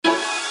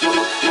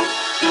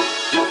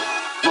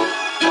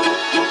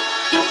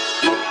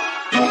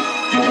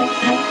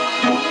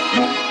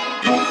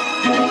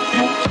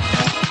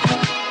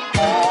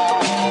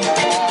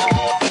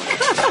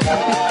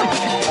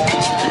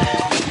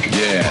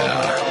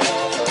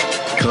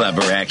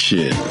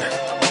Collaboration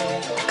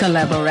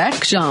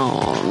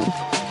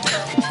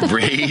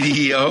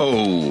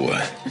Radio.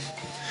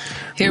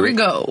 Here we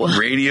go.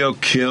 Radio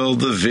killed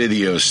the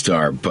video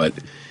star, but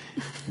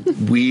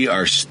we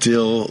are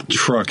still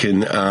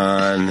trucking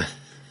on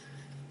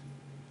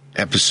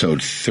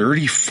episode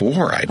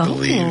 34, I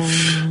believe.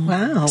 Oh,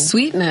 wow.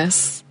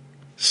 Sweetness.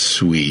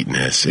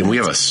 And we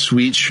have a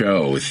sweet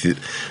show with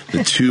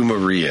the two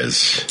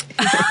Marias.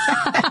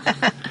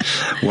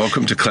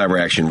 Welcome to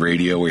Collaboration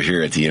Radio. We're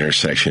here at the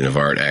intersection of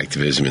art,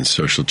 activism, and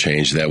social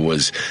change. That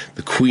was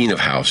the queen of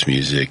house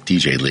music,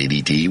 DJ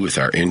Lady D, with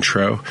our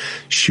intro.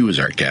 She was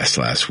our guest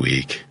last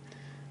week.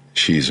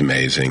 She's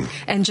amazing.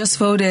 And just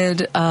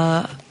voted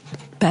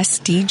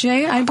best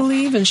DJ, I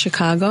believe, in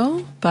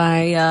Chicago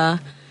by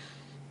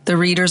the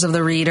readers of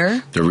the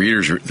Reader. The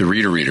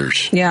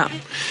readers. Yeah.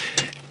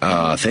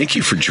 Thank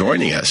you for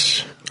joining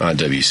us on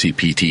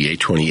WCPT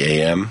 820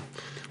 AM.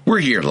 We're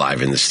here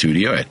live in the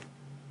studio at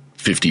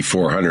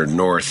 5400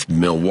 North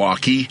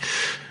Milwaukee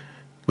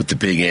with the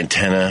big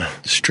antenna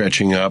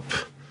stretching up,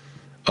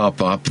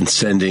 and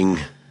sending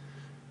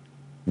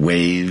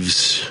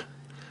waves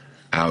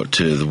out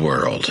to the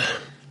world.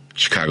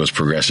 Chicago's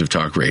Progressive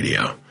Talk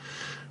Radio.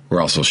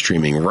 We're also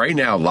streaming right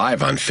now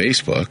live on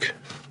Facebook.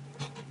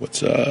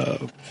 What's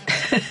up?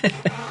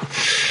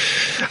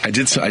 I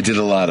did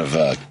a lot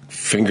of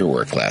finger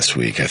work last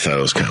week. I thought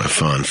it was kind of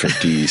fun for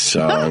Dee's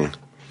song.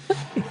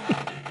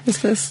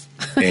 What's this?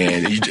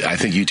 And I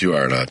think you two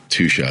are on a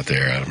two-shot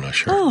there. I'm not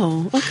sure.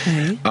 Oh,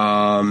 okay.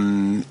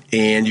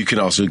 And you can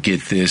also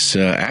get this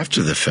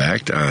after the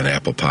fact on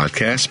Apple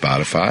Podcasts,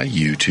 Spotify,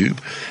 YouTube,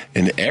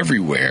 and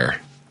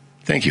everywhere.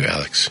 Thank you,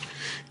 Alex.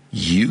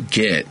 You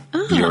get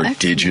your excellent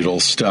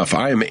digital stuff.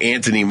 I am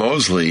Anthony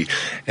Mosley,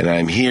 and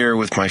I'm here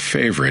with my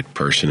favorite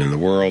person in the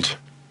world.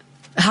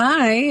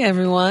 Hi,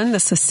 everyone.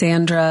 This is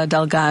Sandra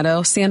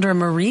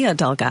Maria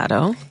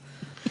Delgado.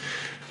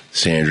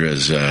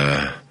 Sandra's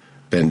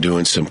been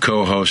doing some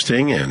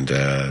co-hosting, and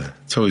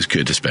it's always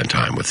good to spend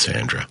time with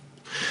Sandra.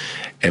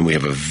 And we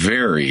have a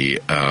very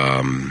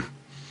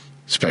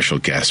special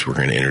guest. We're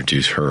going to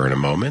introduce her in a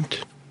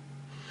moment.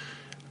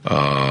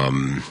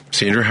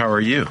 Sandra, how are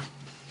you?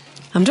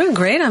 I'm doing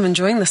great. I'm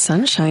enjoying the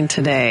sunshine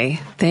today.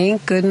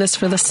 Thank goodness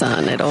for the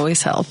sun. It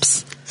always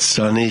helps.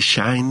 Sun is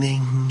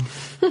shining.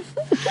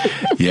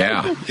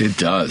 Yeah, it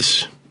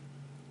does.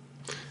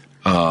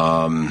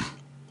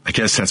 I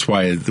guess that's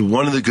why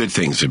one of the good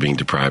things of being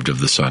deprived of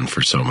the sun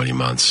for so many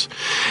months.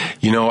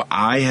 You know,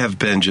 I have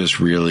been just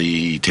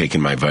really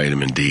taking my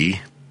vitamin D,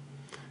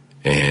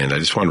 and I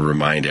just want to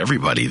remind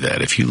everybody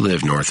that if you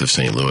live north of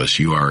St. Louis,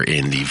 you are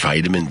in the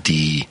vitamin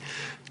D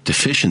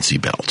deficiency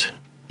belt.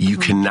 You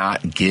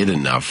cannot get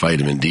enough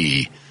vitamin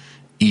D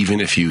even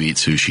if you eat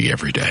sushi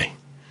every day.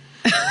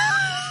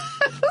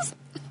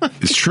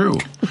 It's true.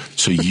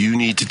 So you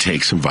need to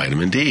take some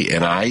vitamin D.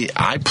 And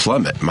I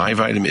plummet my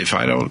vitamin if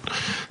I don't.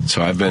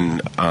 So I've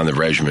been on the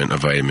regimen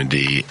of vitamin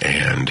D,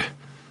 and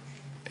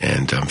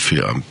I'm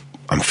feeling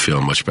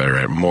much better.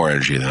 I have more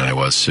energy than I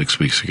was 6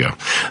 weeks ago.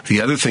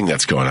 The other thing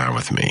that's going on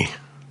with me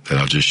that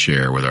I'll just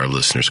share with our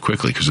listeners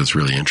quickly because it's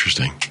really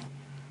interesting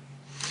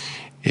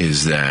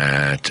is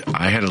that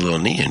I had a little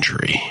knee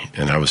injury,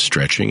 and I was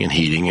stretching and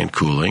heating and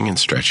cooling and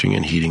stretching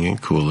and heating and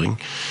cooling,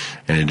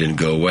 and it didn't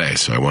go away.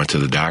 So I went to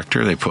the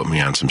doctor. They put me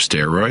on some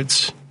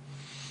steroids,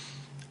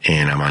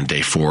 and I'm on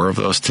day 4 of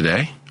those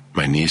today.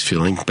 My knee's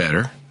feeling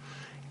better,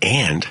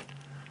 and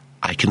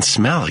I can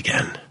smell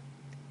again.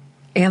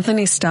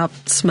 Anthony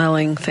stopped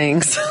smelling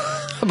things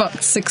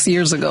about 6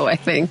 years ago, I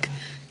think.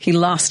 He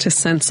lost his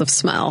sense of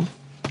smell.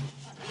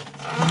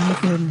 Oh,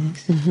 my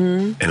goodness.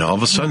 Mm-hmm. And all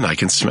of a sudden, I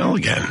can smell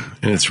again.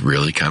 And it's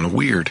really kind of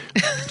weird.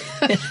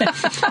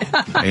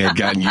 I had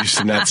gotten used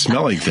to not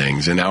smelling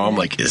things. And now I'm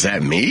like, is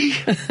that me?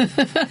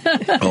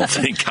 Oh,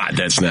 thank God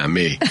that's not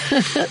me.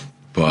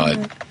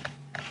 But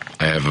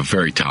I have a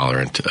very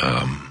tolerant,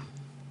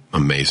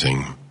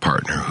 amazing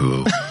partner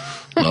who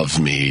loves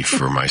me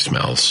for my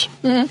smells.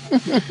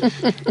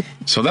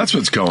 So that's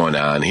what's going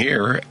on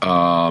here.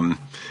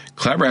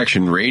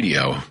 Collaboration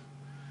Radio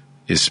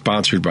is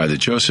sponsored by the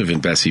Joseph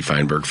and Bessie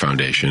Feinberg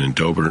Foundation and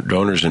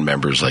donors and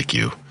members like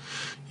you.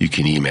 You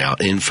can email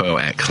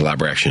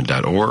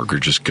info@collaboration.org or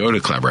just go to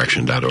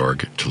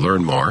collaboration.org to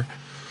learn more.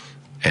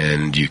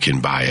 And you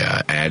can buy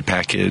an ad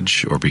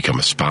package or become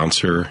a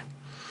sponsor,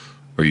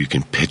 or you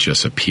can pitch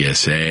us a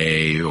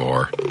PSA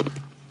or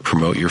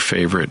promote your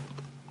favorite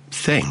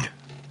thing,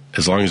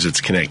 as long as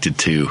it's connected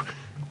to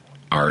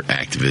art,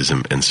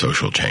 activism, and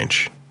social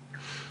change.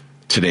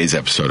 Today's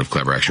episode of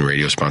Collaboration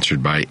Radio is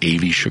sponsored by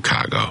AV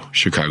Chicago,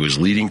 Chicago's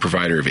leading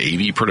provider of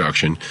AV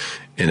production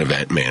and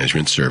event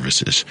management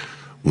services.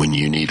 When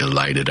you need to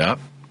light it up,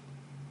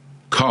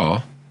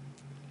 call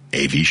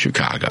AV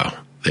Chicago.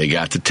 They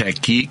got the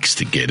tech geeks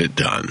to get it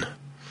done.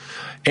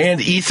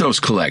 And Ethos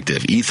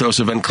Collective.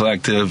 Ethos Event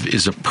Collective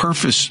is a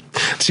purpose.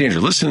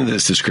 Sandra, listen to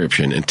this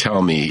description and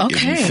tell me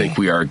if you think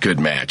we are a good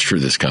match for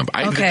this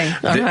company. Okay,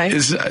 all right.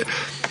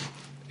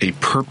 a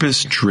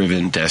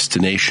purpose-driven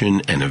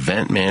destination and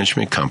event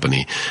management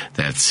company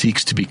that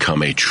seeks to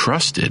become a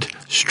trusted,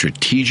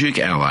 strategic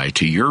ally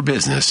to your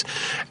business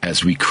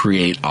as we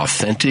create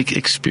authentic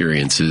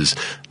experiences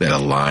that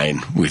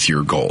align with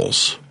your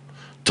goals,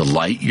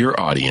 delight your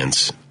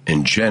audience,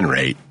 and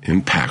generate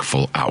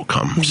impactful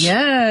outcomes.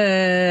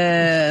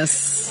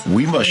 Yes.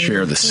 We must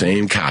share the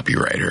same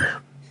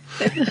copywriter.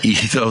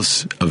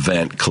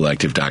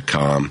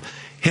 EthosEventCollective.com.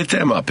 Hit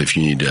them up if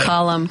you need to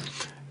call them.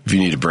 If you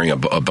need to bring a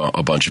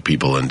bunch of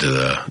people into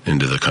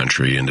the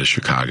country, into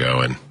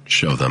Chicago, and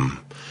show them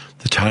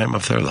the time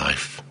of their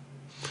life.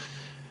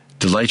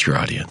 Delight your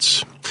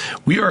audience.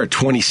 We are a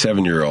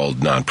 27-year-old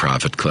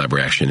nonprofit,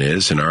 Collaboration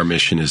is, and our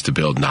mission is to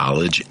build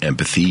knowledge,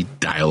 empathy,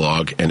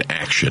 dialogue, and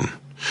action.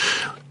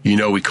 You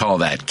know, we call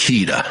that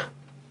KEDA.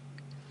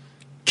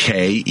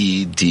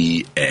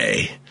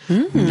 KEDA.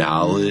 Mm-hmm.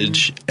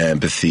 Knowledge,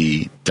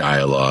 empathy,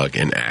 dialogue,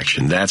 and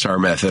action. That's our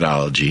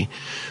methodology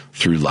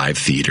through live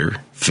theater,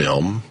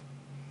 film,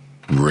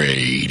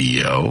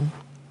 radio,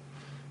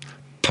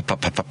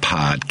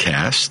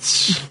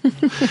 podcasts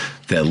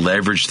that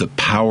leverage the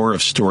power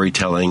of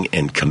storytelling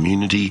and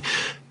community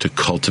to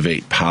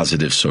cultivate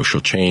positive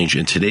social change.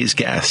 And today's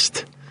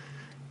guest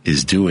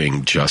is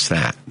doing just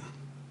that.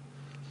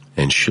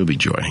 And she'll be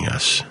joining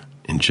us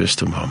in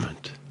just a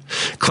moment.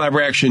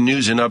 Collaboration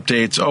news and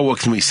updates. Oh, what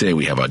can we say?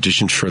 We have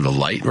auditions for The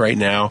Light right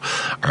now,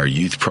 our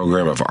youth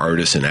program of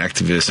artists and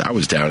activists. I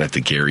was down at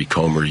the Gary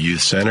Comer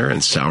Youth Center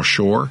in South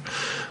Shore.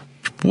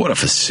 What a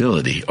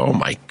facility. Oh,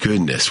 my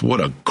goodness.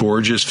 What a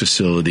gorgeous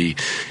facility.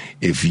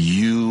 If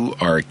you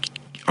are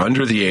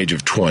under the age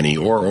of 20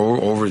 or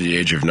over the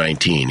age of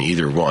 19,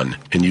 either one,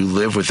 and you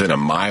live within a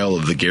mile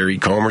of the Gary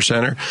Comer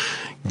Center,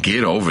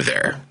 get over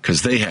there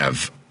because they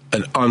have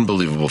an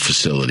unbelievable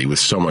facility with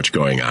so much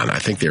going on. I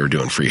think they were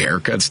doing free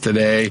haircuts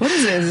today. What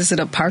is it? Is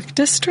it a park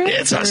district?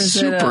 It's a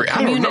super,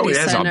 I don't know. It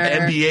has an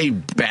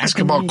NBA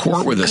basketball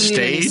court with a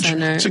stage.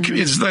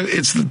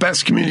 It's the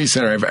best community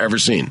center I've ever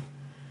seen.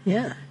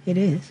 Yeah, it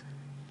is.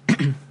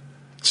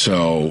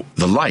 So,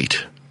 The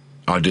Light.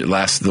 The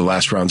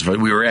last rounds, but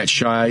we were at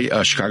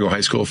Chicago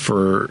High School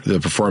for the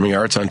performing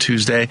arts on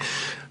Tuesday.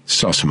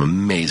 Saw some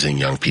amazing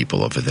young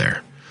people over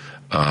there.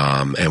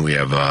 And we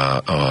have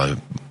a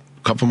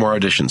couple more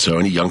auditions. So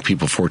any young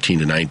people 14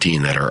 to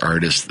 19 that are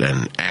artists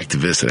and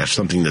activists that have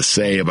something to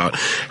say about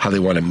how they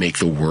want to make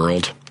the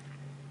world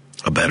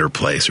a better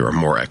place or a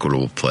more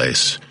equitable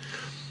place,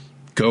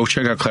 go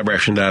check out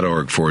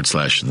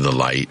collaboration.org/The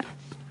Light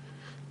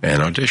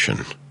and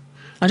audition.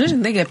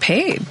 They get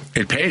paid.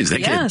 It pays. They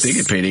get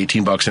paid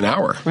 $18 an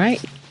hour.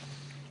 Right.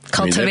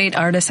 Cultivate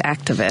artist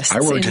activists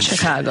in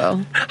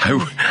Chicago.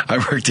 I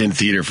worked in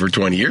theater for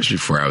 20 years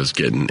before I was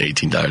getting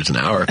 $18 an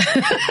hour.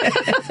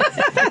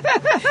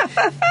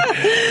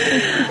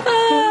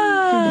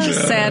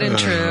 Sad and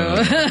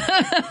true.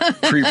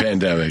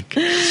 Pre-pandemic.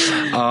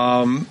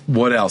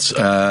 What else?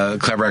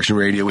 Collaboration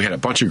Radio. We had a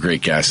bunch of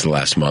great guests the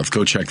last month.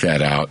 Go check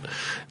that out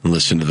and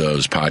listen to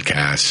those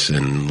podcasts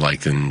and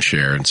like and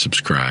share and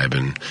subscribe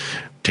and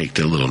take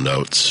the little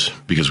notes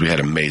because we had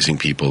amazing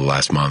people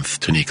last month.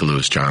 Tanika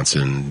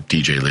Lewis-Johnson,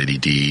 DJ Lady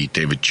D,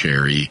 David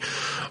Cherry,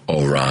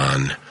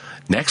 Oran.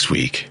 Next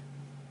week,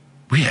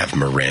 we have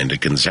Miranda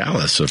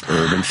Gonzalez of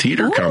Urban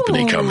Theater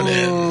Company coming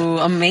in.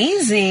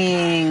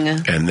 Amazing.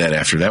 And then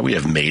after that, we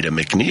have Maida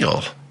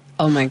McNeil.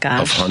 Oh, my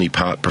gosh. Of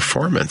Honeypot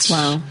Performance.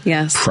 Wow.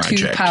 Yes.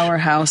 Project. 2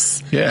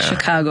 powerhouse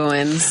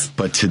Chicagoans.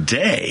 But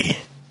today,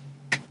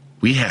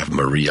 we have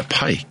Maria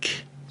Pike.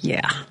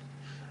 Yeah.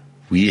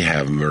 We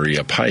have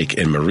Maria Pike,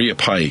 and Maria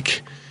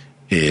Pike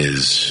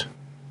is,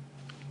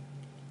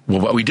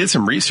 well, we did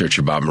some research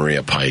about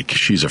Maria Pike.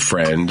 She's a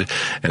friend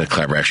and a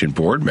Collaboration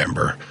board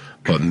member.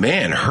 But,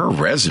 man, her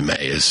resume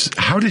is,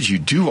 how did you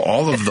do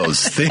all of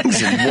those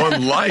things in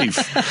one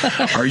life?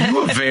 Are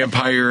you a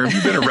vampire? Have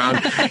you been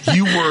around?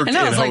 You worked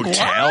in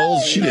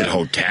hotels. She did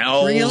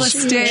hotels. Real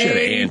estate. She had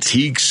an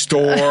antique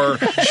store.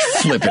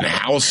 Flipping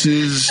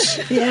houses.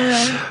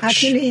 Yeah.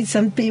 Actually,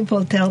 some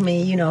people tell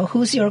me,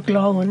 who's your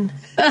clone?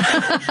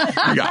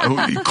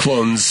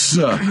 Clones.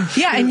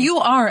 Yeah, and you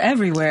are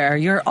everywhere.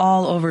 You're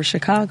all over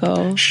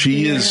Chicago.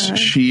 She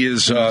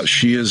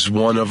is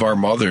one of our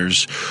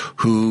mothers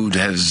who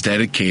has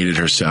dedicated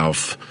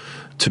herself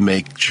to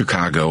make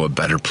Chicago a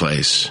better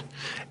place.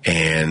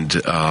 And,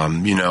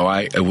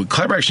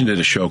 Collaboration did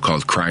a show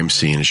called Crime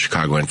Scene, a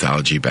Chicago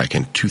anthology back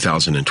in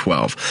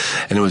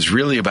 2012. And it was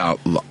really about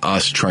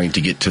us trying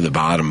to get to the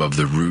bottom of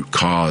the root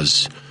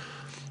cause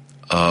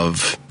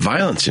of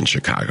violence in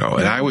Chicago.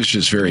 And I was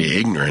just very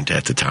ignorant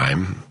at the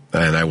time.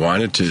 And I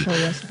wanted to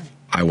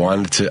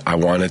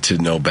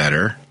know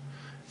better.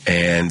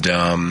 And,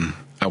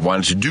 I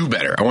wanted to do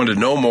better. I wanted to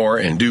know more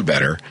and do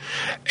better.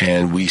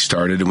 And we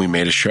started and we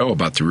made a show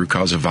about the root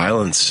cause of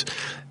violence.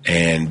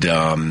 And,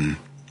 come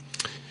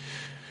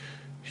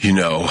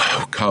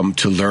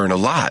to learn a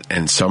lot.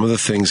 And some of the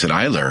things that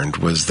I learned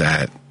was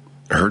that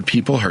hurt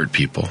people.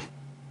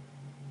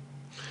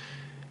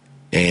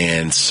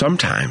 And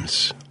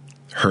sometimes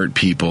hurt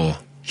people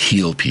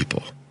heal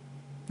people.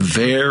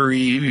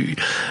 very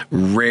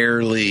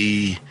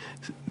rarely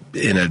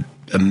in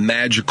a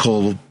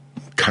magical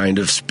kind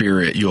of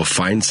spirit, you'll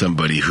find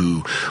somebody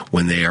who,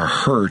 when they are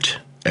hurt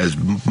as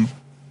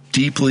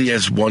deeply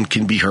as one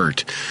can be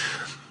hurt,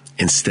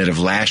 instead of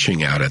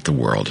lashing out at the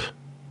world,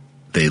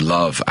 they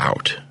love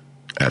out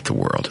at the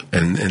world.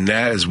 And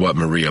that is what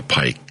Maria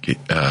Pike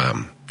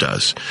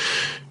does.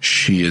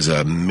 She is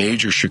a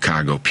major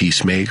Chicago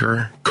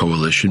peacemaker,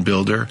 coalition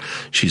builder.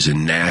 She's a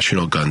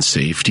national gun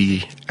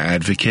safety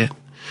advocate.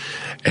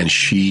 And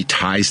she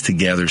ties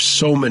together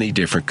so many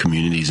different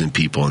communities and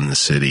people in the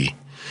city.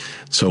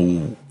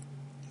 So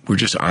we're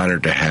just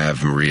honored to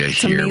have Maria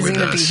here with us. It's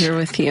amazing to be here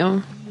with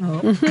you.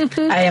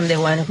 Oh, I am the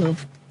one who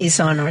is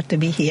honored to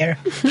be here.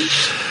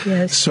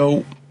 Yes.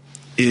 So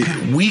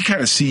we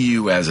kind of see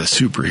you as a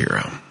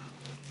superhero.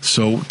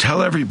 So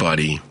tell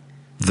everybody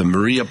the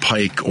Maria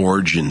Pike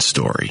origin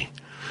story.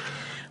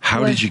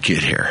 How did you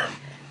get here?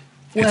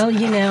 Well,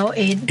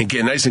 And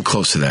get nice and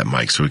close to that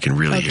mic so we can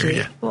really hear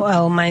you.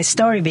 Well, my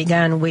story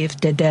began with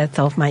the death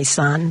of my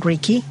son,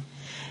 Ricky.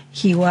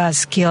 He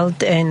was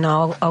killed on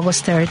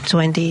August 3rd,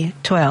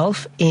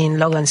 2012 in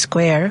Logan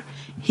Square.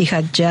 He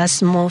had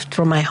just moved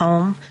from my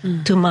home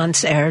 2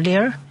 months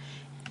earlier.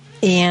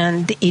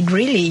 And it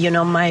really,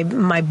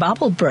 my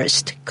bubble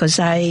burst because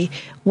I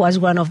was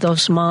one of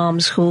those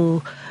moms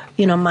who,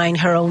 minded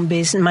her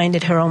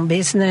own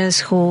business,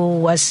 who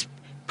was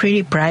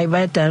pretty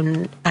private.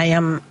 And I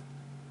am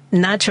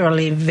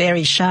naturally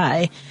very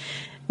shy,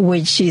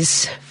 which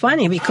is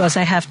funny because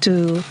I have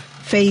to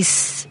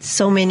face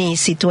so many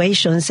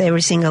situations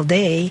every single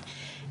day,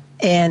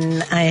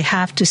 and I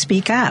have to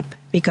speak up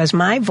because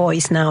my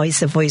voice now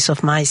is the voice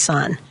of my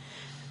son.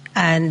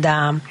 And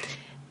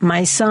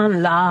my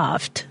son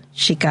loved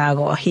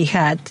Chicago. He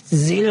had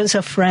zillions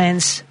of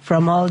friends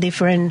from all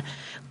different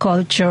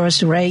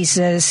cultures,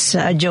 races,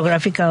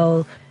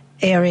 geographical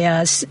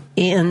areas,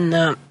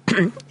 and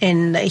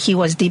he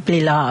was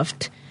deeply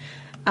loved.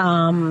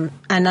 And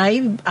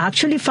I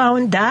actually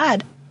found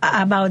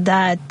about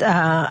that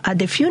at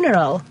the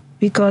funeral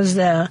because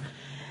the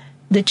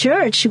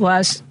church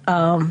was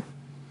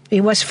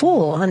it was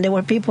full and there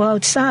were people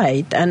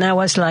outside, and I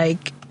was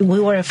like, we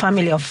were a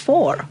family of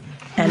 4,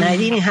 and I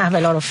didn't have a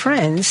lot of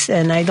friends,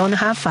 and I don't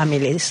have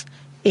families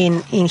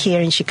in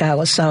here in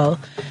Chicago, so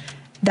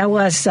that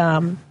was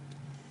something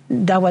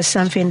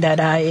that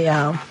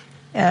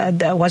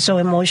that was so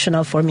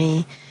emotional for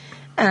me,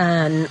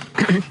 and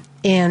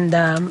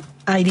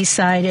I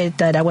decided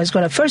that I was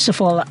going to, first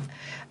of all,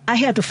 I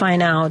had to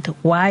find out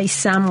why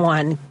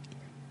someone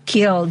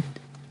killed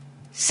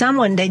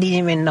someone they didn't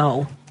even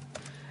know.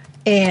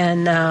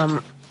 And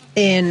I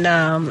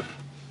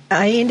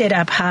ended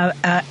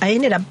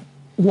up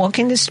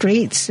walking the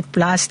streets,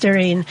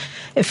 plastering.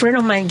 A friend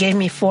of mine gave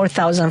me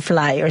 4,000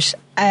 flyers.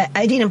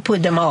 I didn't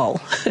put them all.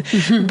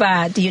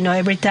 But,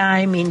 every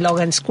time in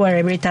Logan Square,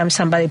 every time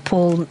somebody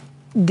pulled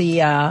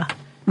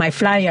my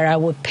flyer, I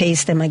would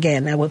paste them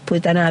again. I would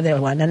put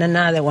another one, and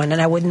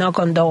I would knock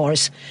on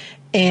doors.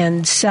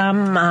 And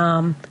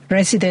some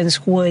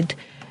residents would,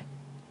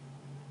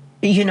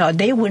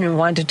 they wouldn't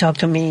want to talk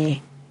to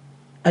me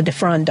at the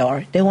front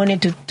door. They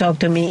wanted to talk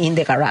to me in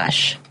the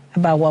garage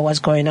about what was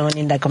going on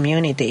in the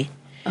community.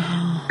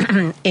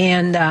 Oh.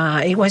 And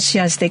it was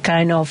just the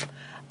kind of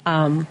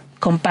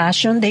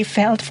compassion they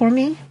felt for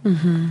me.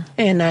 Mm-hmm.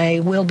 And I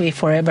will be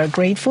forever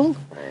grateful.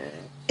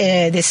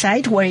 The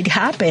site where it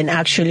happened,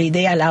 actually,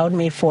 they allowed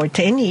me for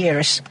 10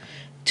 years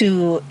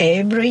to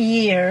every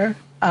year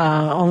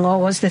on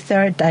August the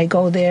 3rd, I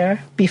go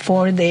there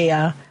before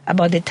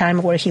about the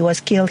time where he was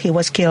killed. He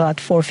was killed at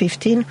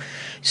 4:15.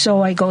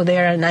 So I go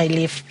there and I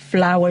leave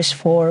flowers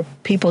for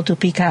people to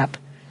pick up,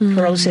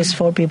 roses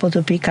for people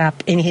to pick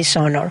up in his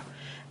honor.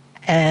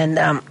 And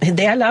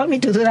they allowed me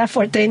to do that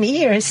for 10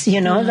 years.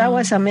 That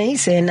was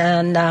amazing.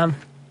 And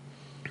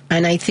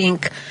I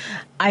think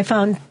I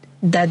found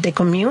that the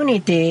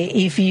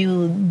community, if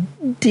you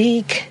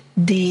dig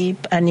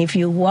deep and if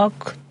you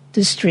walk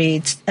the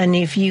streets and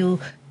if you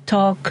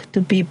talk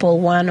to people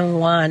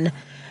one-on-one,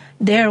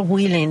 they're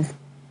willing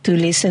to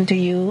listen to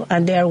you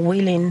and they're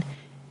willing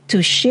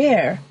to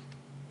share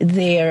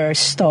their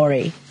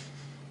story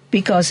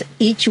because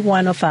each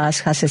one of us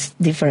has a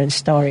different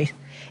story.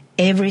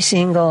 Every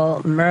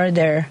single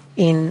murder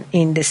in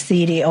the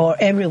city or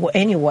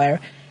anywhere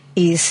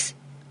is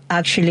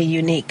actually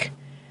unique.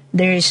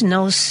 There is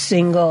no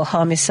single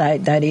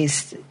homicide that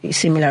is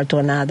similar to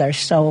another.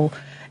 So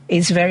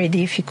it's very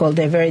difficult,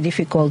 a very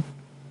difficult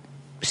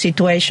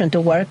situation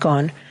to work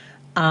on.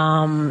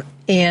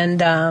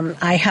 And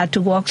I had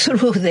to walk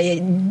through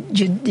the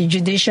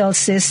judicial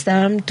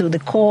system to the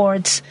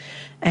courts.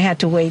 I had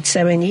to wait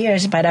 7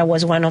 years, but I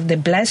was one of the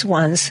blessed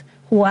ones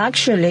who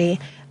actually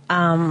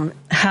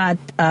had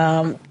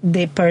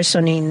the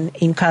person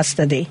in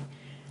custody,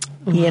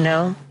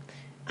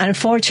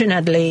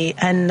 Unfortunately,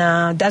 and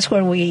that's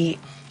where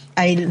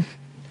I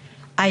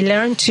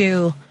learned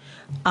to,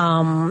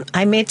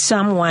 I met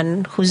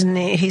someone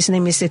his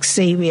name is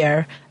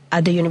Xavier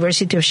at the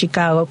University of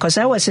Chicago, because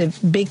I was a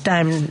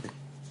big-time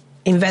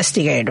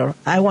investigator.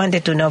 I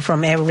wanted to know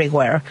from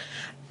everywhere,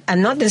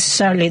 and not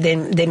necessarily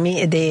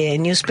the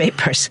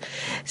newspapers.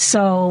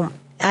 So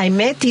I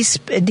met this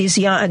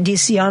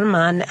young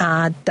man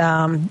at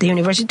the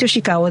University of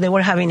Chicago. They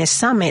were having a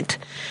summit.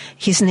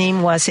 His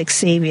name was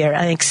Xavier,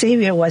 and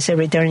Xavier was a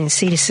returning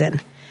citizen.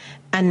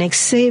 And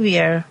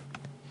Xavier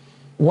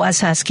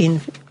was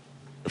asking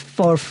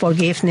for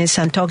forgiveness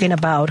and talking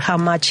about how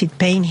much it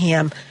pained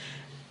him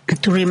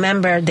to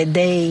remember the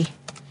day.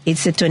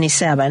 It's the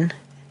 27th,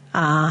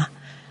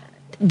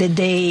 the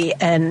day,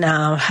 and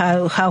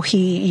how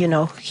he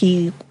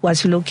he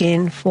was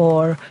looking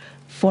for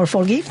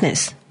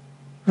forgiveness.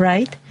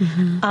 Right?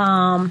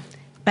 Mm-hmm.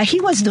 But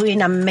he was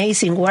doing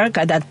amazing work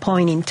at that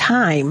point in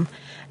time,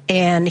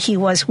 and he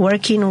was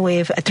working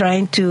with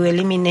trying to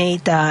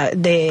eliminate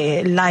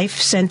the life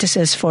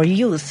sentences for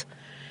youth,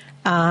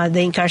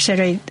 the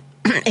incarcerated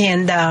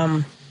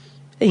and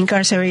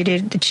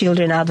incarcerated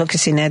children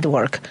advocacy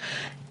network.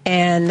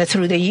 And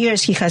through the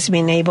years, he has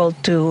been able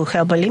to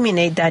help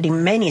eliminate that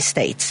in many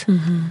states.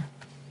 Mm-hmm.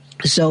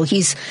 So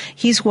his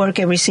work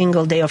every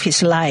single day of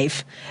his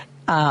life,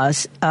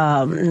 not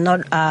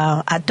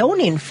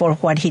atoning for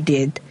what he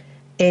did.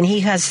 And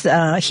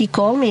he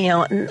called me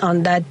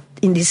on that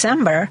in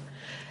December.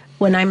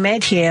 When I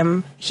met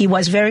him, he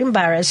was very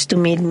embarrassed to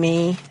meet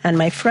me and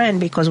my friend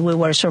because we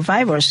were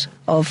survivors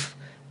of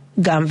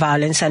gun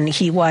violence, and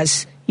he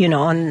was,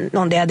 on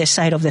the other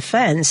side of the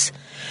fence.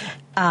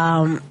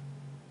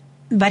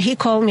 But he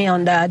called me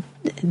on that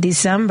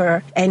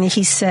December, and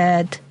he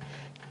said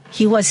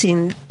he was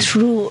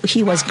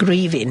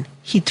grieving.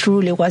 He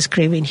truly was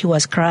grieving. He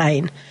was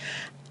crying.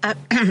 And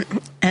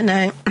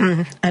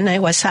I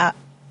was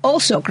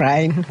also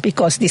crying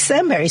because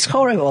December is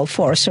horrible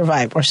for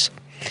survivors.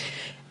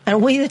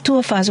 And the two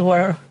of us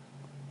were,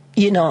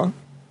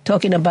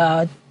 talking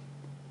about,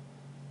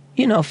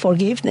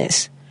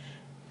 forgiveness.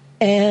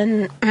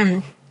 And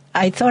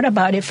I thought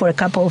about it for a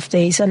couple of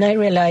days, and I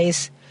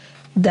realized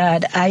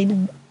that I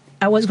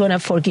was going to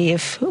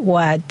forgive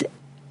what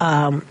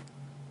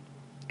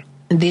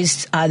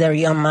this other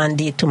young man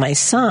did to my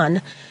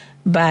son,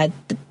 but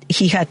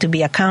he had to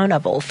be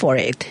accountable for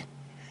it.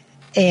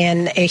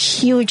 And a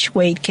huge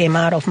weight came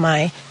out of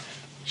my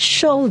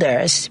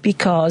shoulders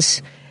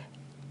because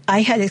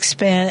I had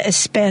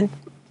spent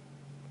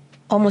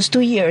almost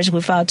 2 years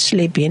without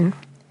sleeping,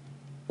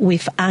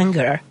 with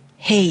anger,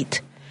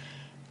 hate,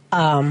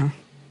 wanting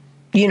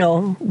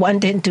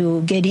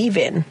to get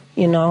even,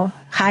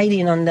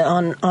 hiding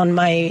on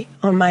my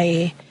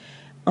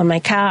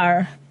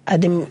car at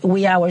the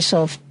wee hours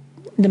of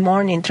the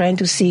morning, trying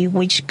to see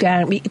which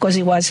gang, because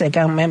it was a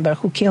gang member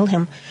who killed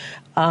him,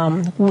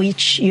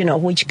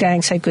 which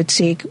gangs I could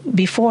see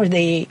before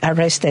they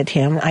arrested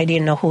him. I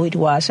didn't know who it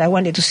was. I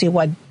wanted to see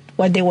what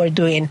they were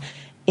doing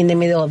in the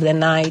middle of the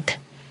night.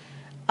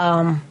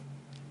 And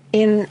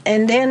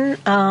then,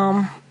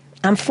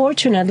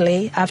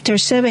 unfortunately, after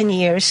 7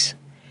 years,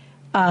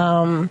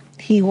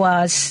 he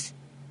was,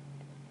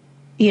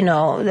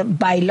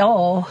 by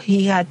law,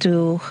 he had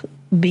to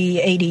be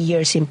 80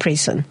 years in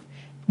prison.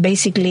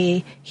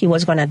 Basically, he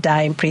was going to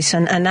die in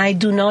prison, and I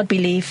do not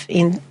believe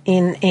in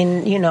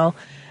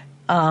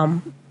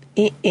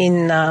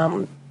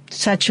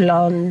such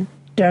long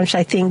terms.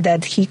 I think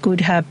that he could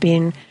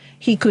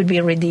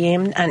be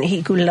redeemed, and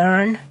he could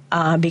learn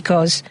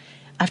because,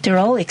 after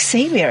all,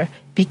 Xavier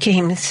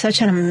became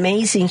such an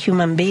amazing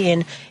human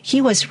being.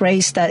 He was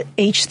raised at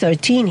age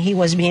 13. He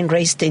was being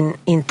raised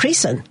in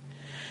prison,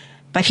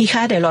 but he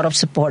had a lot of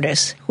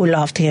supporters who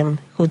loved him,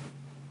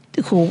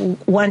 who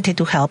wanted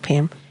to help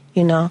him.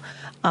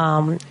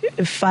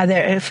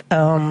 Father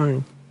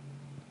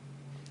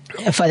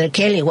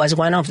Kelly was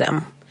one of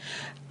them.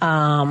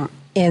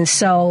 And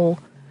so,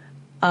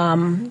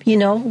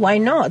 why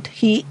not?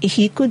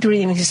 He could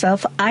redeem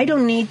himself. I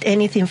don't need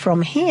anything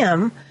from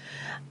him,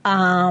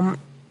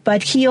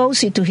 but he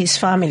owes it to his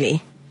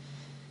family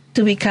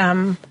to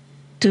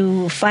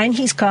find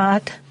his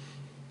God,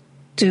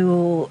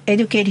 to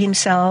educate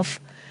himself,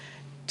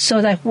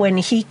 so that when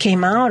he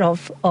came out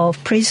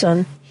of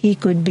prison, he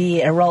could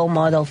be a role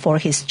model for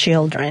his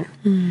children.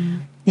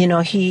 Mm.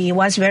 He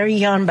was very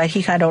young, but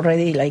he had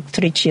already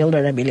 3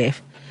 children, I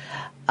believe.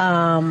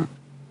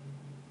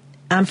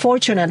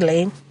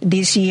 Unfortunately,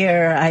 this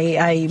year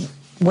I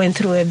went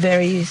through a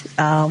very...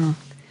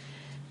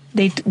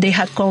 They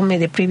had called me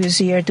the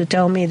previous year to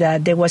tell me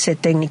that there was a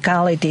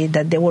technicality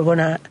that they were going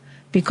to...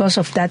 Because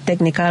of that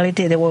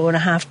technicality, they were going to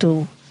have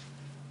to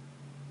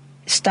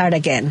start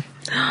again.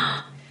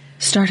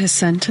 Start his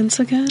sentence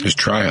again? His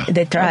trial.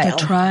 The trial. Oh, the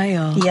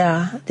trial.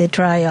 Yeah, the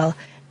trial.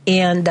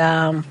 And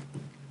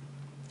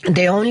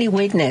the only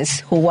witness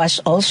who was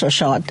also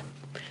shot,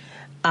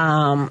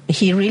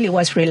 he really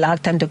was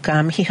reluctant to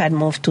come. He had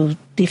moved to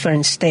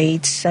different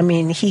states. I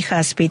mean, he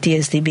has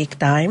PTSD big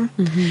time.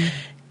 Mm-hmm.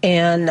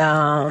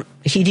 And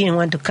he didn't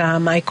want to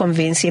come. I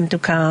convinced him to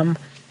come.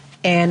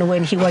 And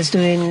when he was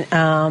doing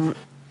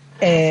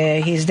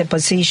his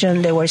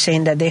deposition, they were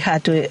saying that they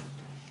had to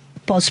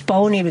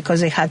postpone it because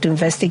they had to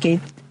investigate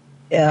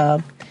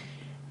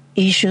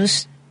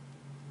issues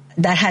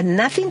that had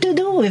nothing to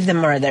do with the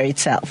murder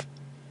itself.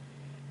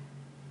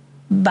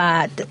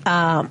 But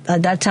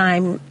at that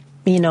time,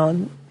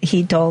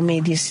 he told me,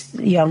 this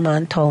young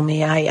man told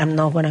me, I am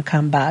not going to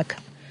come back.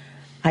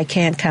 I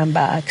can't come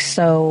back.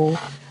 So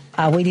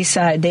we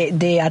decided,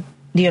 the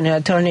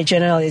Attorney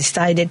General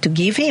decided to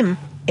give him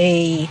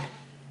an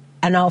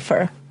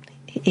offer.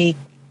 He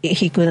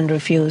couldn't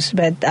refuse.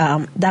 But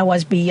that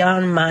was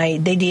beyond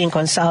they didn't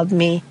consult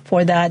me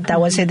for that.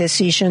 That was a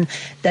decision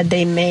that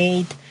they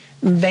made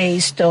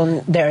based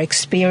on their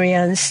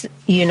experience,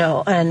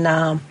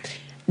 and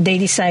they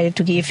decided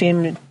to give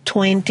him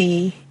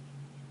 20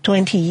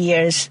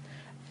 years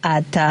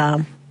at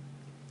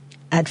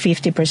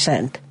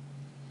 50%,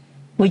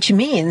 which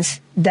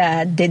means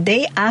that the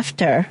day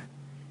after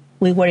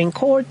we were in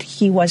court,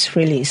 he was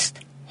released.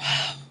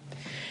 Wow.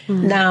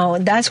 Mm-hmm. Now,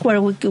 that's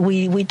where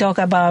we talk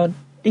about,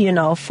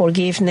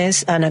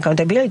 forgiveness and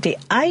accountability.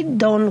 I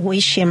don't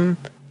wish him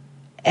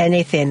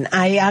anything.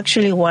 I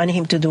actually want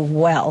him to do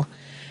well.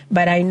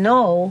 But I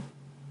know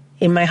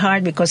in my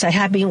heart, because I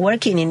have been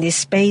working in these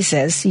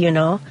spaces, in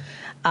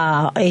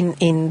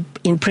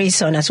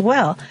prison as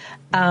well,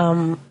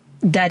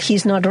 that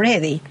he's not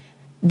ready.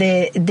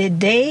 The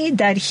day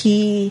that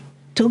he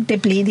took the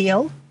plea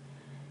deal,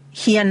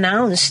 he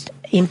announced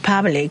in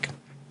public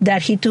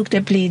that he took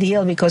the plea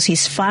deal because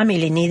his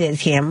family needed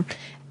him,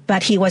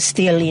 but he was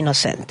still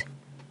innocent.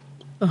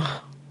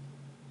 Oh.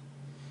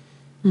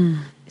 Mm.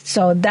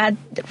 So that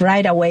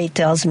right away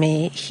tells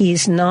me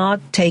he's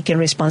not taking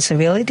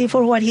responsibility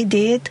for what he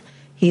did.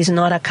 He's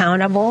not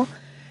accountable.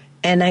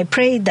 And I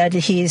pray that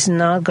he's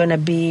not going to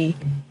be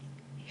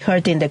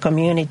hurting the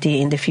community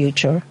in the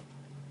future.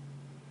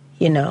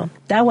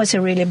 That was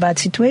a really bad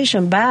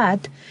situation.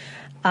 But,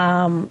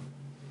 and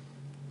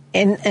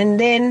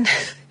then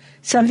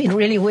something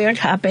really weird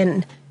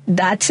happened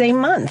that same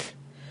month.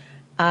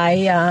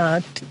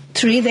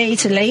 3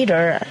 days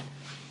later,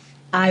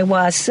 I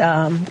was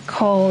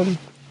called.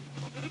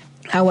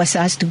 I was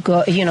asked to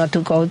go,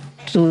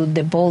 to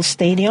the Bulls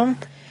Stadium,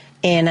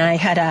 and I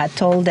had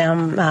told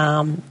them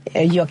the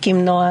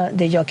Joaquim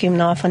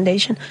Noah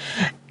Foundation,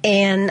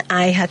 and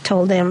I had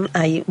told them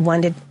I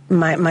wanted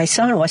my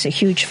son was a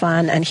huge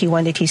fan, and he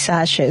wanted his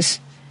ashes,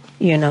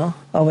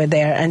 over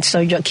there, and so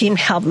Joaquim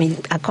helped me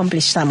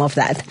accomplish some of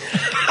that,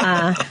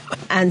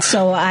 and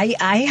so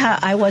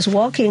I was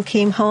walking,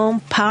 came home,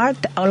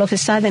 parked, all of a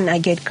sudden I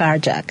get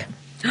carjacked,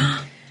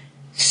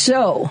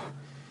 so.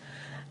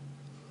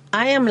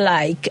 I am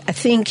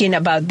thinking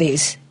about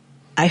this.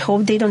 I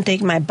hope they don't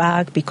take my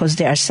bag because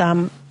there are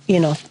some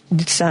of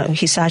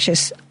his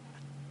ashes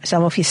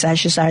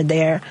are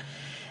there.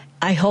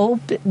 I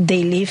hope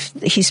they leave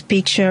his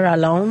picture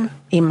alone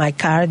in my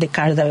car, the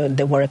car that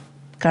they were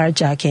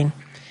carjacking.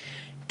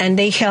 And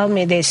they held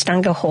me, they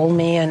stranglehold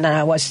me, and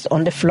I was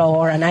on the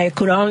floor, and I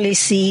could only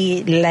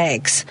see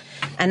legs.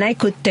 And I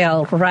could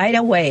tell right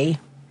away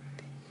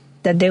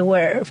that they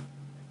were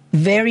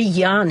very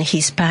young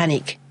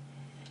Hispanic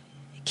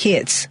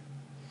kids.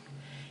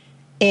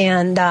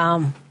 And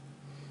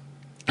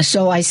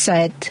so I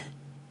said,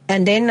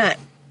 and then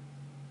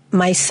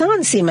my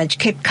son's image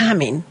kept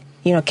coming.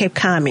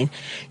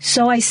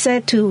 So I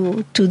said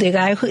to the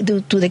guy,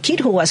 to the kid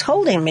who was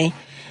holding me,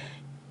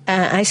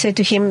 I said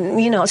to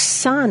him,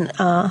 son,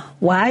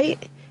 why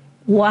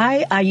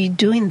are you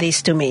doing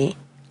this to me?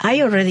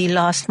 I already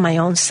lost my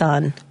own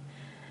son.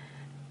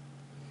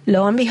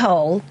 Lo and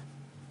behold,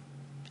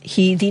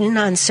 he didn't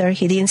answer.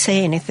 He didn't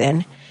say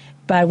anything.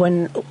 But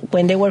when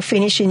they were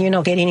finishing,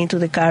 getting into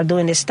the car,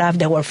 doing the stuff,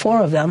 there were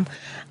 4 of them.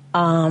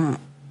 I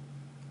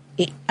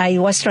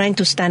was trying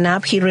to stand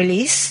up. He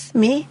released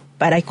me,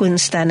 but I couldn't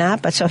stand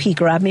up. So he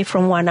grabbed me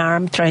from one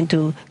arm, trying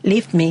to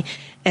lift me.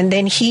 And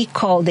then he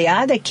called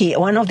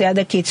one of the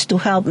other kids to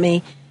help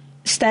me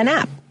stand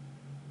up.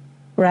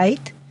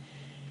 Right?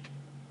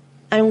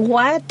 And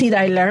what did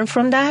I learn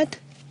from that?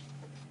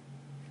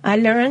 I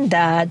learned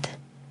that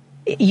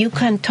you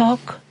can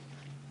talk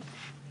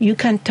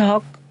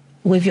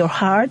with your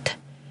heart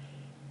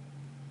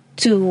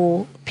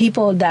to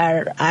people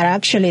that are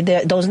actually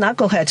those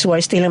knuckleheads who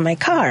are still in my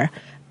car.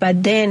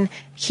 But then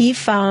he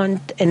found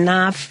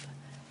enough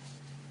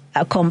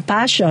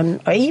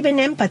compassion or even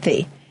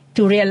empathy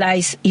to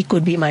realize it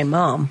could be my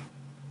mom.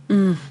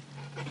 Mm.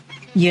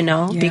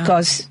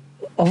 Because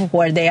of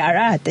where they are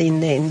at in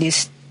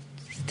this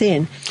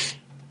thing.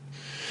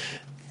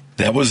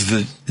 That was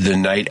the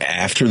night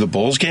after the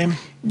Bulls game?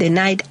 The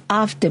night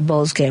of the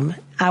Bulls game.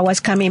 I was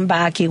coming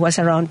back. It was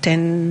around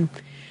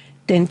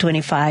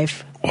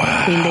 10:25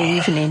 in the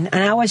evening.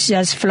 And I was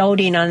just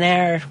floating on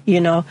air,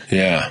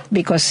 Yeah.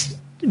 Because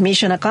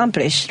mission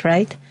accomplished,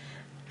 right?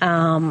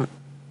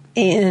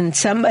 And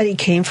somebody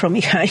came from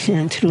behind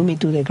and threw me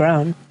to the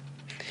ground.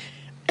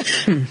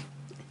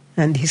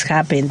 And this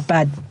happened.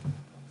 But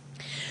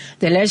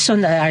the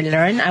lesson that I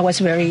learned, I was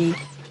very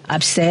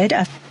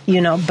upset,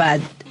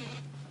 but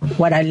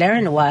what I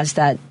learned was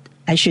that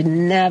I should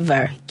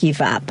never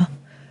give up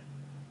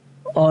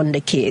on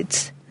the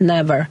kids.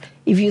 Never.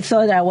 If you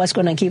thought I was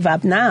going to give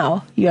up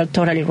now, you're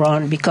totally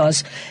wrong,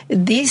 because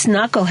these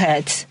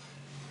knuckleheads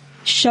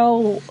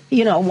show,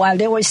 while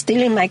they were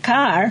stealing my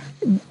car,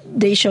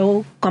 they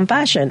show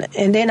compassion.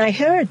 And then I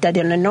heard that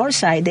on the north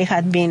side, there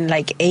had been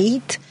like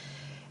 8,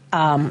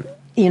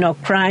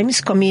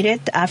 crimes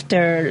committed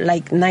after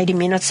like 90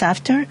 minutes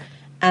after.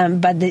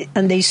 And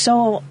they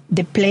saw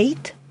the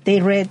plate.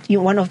 They read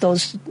one of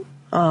those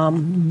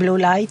blue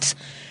lights.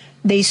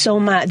 They saw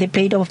the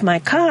plate of my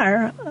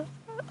car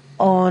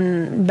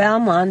on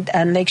Belmont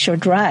and Lakeshore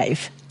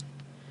Drive.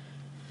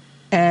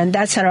 And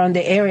that's around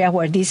the area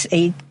where these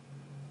 8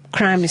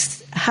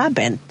 crimes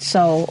happened.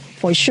 So,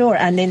 for sure.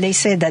 And then they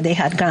said that they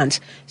had guns.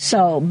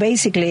 So,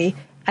 basically,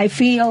 I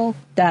feel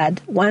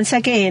that once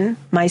again,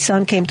 my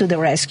son came to the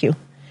rescue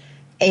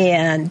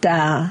and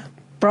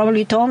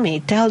probably told me,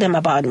 tell them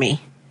about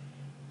me.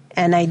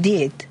 And I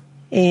did.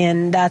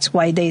 And that's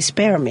why they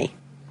spare me,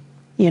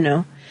 But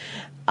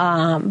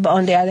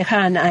on the other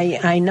hand,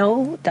 I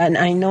know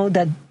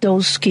that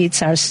those kids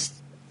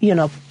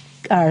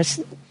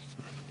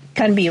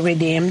can be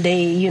redeemed.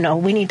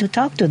 We need to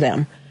talk to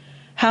them.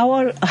 How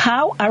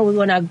are we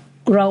going to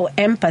grow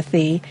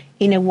empathy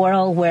in a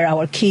world where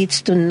our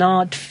kids do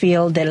not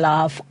feel the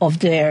love of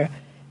their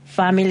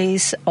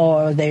families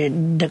or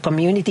the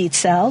community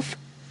itself?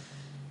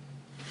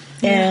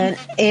 Yeah.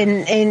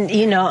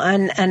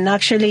 And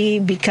actually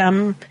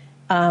become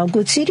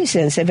good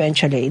citizens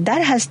eventually.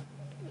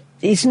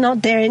 It's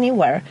not there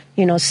anywhere.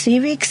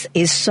 Civics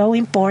is so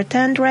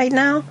important right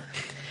now.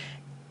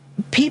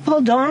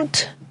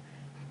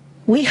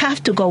 We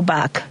have to go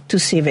back to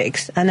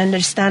civics and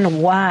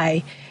understand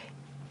why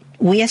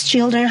we as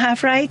children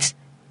have rights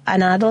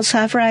and adults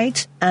have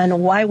rights,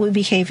 and why we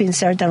behave in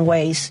certain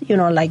ways,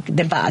 like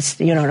the bus,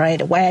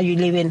 right? Why are you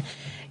living,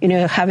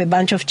 have a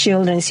bunch of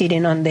children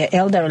sitting on the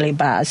elderly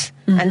bus,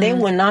 and they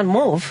will not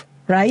move,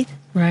 right?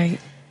 Right.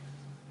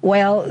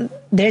 Well,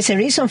 there's a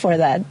reason for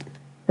that,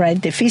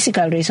 right? The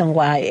physical reason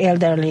why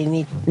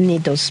elderly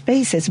need those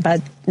spaces,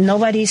 but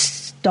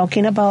nobody's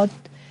talking about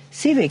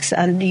civics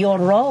and your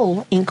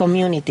role in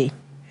community.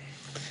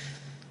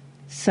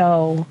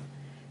 So,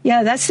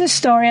 yeah, that's the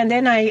story. And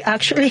then I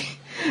actually,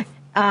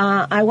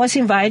 I was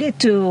invited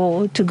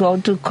to go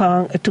to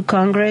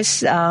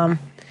Congress early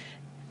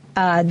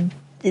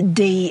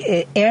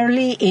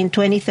in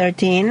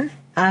 2013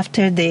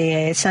 after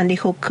the Sandy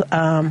Hook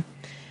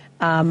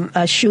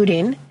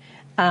shooting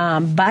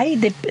by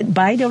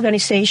the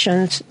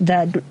organizations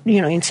that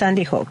in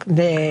Sandy Hook,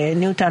 the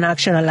Newtown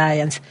Action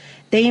Alliance.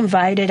 They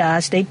invited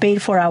us, they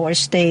paid for our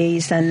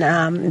stays,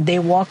 and they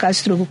walked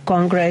us through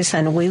Congress,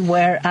 and we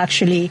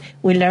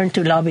learned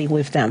to lobby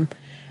with them.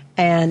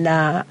 And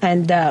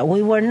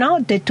we were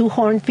not the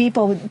two-horned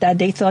people that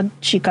they thought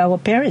Chicago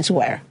parents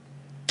were.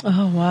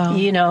 Oh,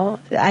 wow.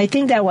 I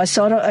think that was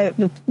sort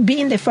of,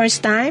 being the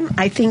first time,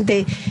 I think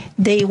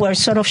they were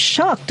sort of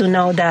shocked to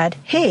know that,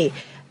 hey,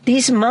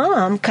 this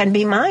mom can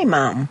be my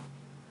mom.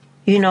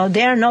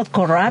 They are not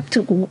corrupt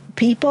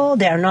people.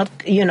 They are not,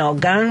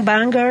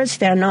 gangbangers.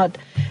 They are not,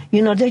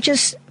 they're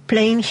just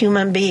plain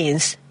human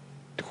beings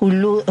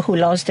who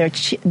lost their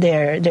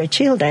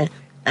children,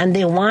 and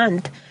they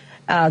want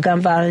gun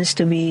violence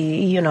to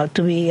be,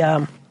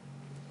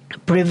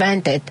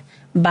 prevented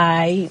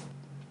by,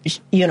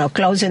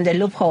 closing the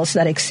loopholes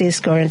that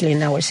exist currently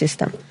in our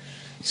system.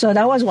 So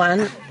that was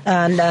one.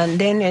 And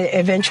then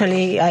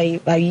eventually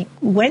I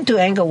went to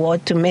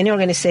Englewood to many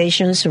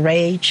organizations,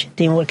 RAGE,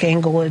 Teamwork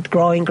Englewood,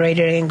 Growing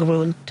Greater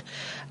Englewood,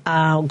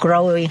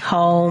 Growing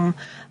Home.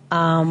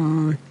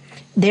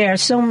 There are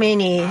so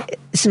many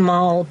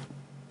small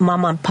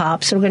mom and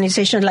pops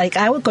organizations. Like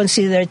I would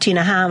consider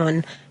Tina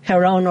Hammond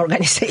her own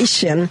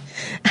organization.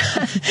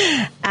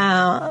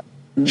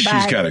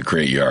 She's got a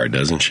great yard,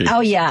 doesn't she?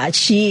 Oh, yeah.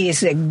 She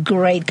is a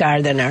great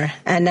gardener.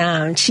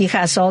 And she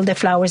has all the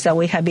flowers that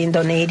we have been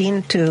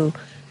donating to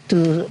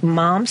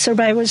mom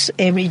survivors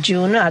every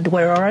June at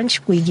Wear Orange.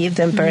 We give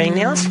them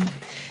perennials.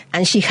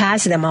 And she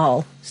has them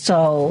all.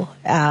 So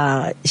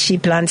she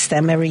plants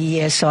them every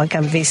year so I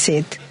can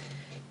visit.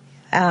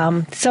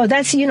 So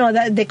that's,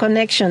 the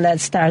connection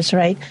that starts,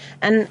 right?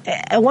 And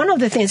one of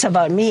the things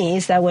about me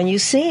is that when you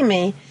see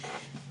me,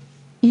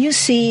 you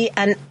see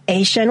an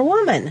Asian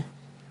woman.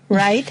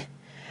 Right?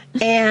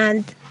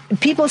 And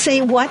people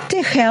say, what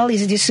the hell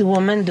is this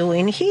woman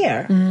doing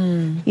here?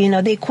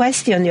 They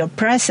question your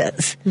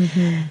presence.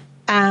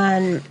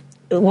 And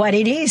what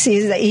it is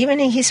that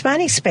even in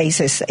Hispanic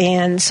spaces.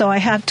 And so I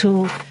have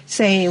to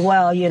say,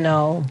 well,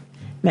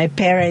 my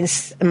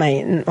parents,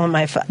 on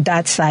my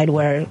dad's side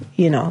were,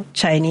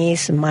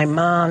 Chinese. My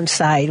mom's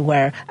side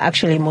were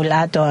actually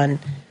mulatto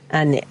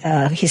and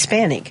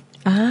Hispanic.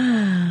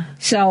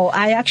 So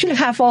I actually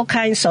have all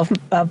kinds of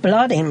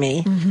blood in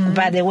me,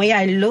 but the way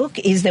I look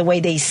is the way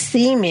they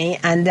see me,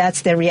 and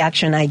that's the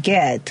reaction I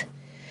get,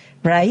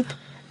 right?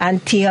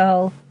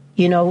 Until,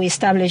 we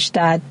establish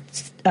that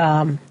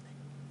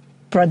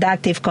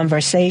productive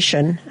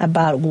conversation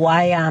about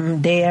why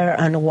I'm there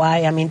and why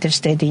I'm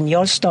interested in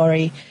your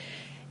story.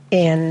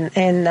 And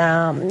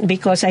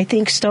because I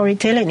think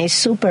storytelling is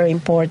super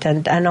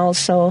important, and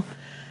also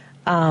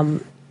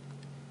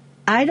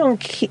I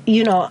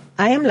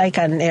am like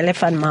an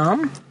elephant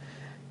mom.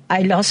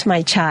 I lost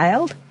my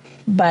child,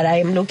 but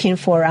I'm looking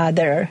for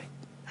other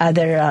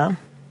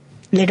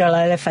little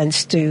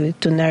elephants to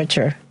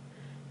nurture.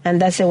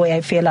 And that's the way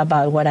I feel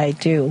about what I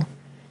do.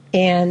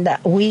 And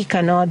we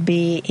cannot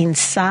be in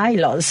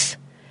silos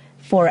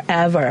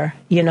forever.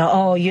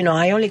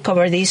 I only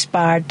cover this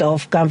part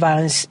of gun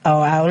violence,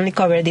 or I only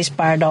cover this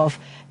part of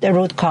the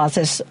root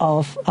causes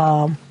of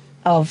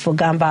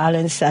gun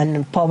violence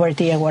and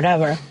poverty and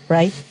whatever,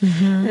 right?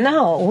 Mm-hmm.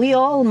 No, we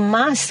all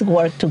must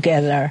work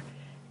together.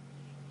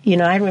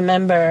 I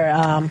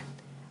remember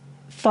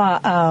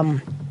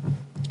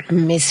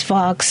Miss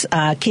Fox,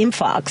 Kim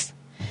Fox.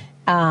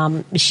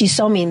 She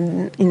saw me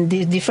in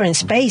the different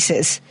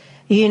spaces,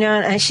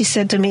 and she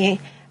said to me,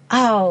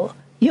 "Oh,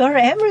 you're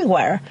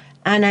everywhere."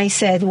 And I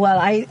said, "Well,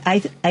 I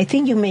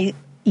think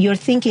you're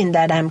thinking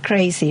that I'm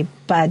crazy,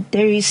 but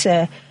there is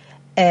a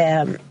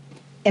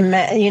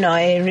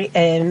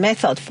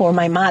method for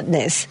my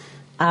madness.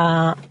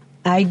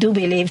 I do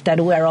believe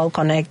that we are all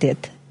connected."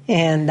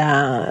 And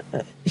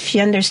she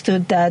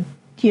understood that,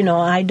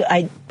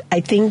 I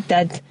think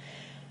that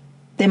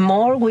the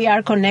more we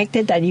are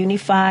connected and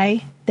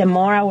unified, the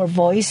more our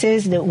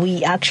voices, that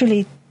we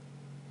actually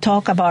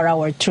talk about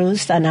our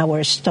truths and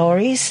our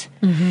stories,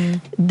 mm-hmm.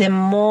 the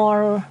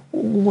more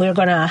we're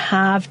going to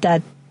have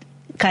that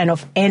kind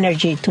of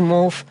energy to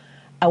move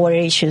our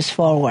issues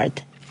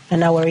forward.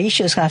 And our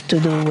issues have to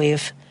do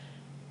with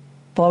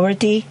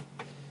poverty,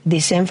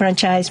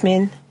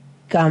 disenfranchisement,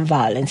 gun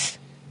violence.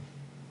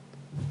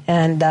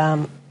 And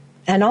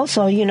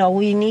also,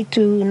 we need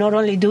to not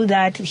only do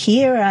that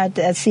here at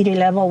city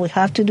level, we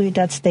have to do it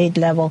at state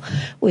level,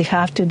 we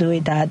have to do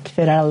it at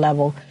federal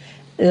level.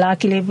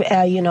 Luckily,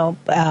 Governor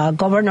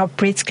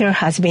Pritzker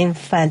has been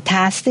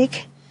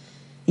fantastic.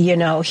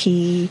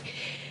 He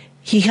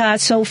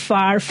has so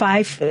far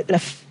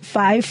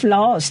five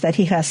laws that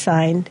he has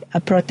signed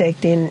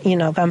protecting,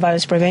 gun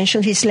violence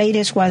prevention. His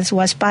latest one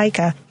was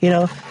PICA,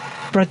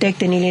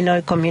 Protecting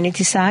Illinois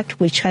Communities Act,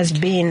 which has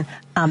been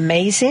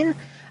amazing.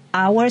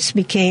 Ours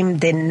became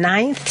the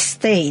 9th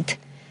state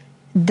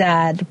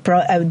that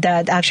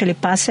actually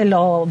passed a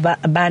law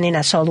banning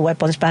assault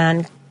weapons,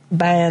 banned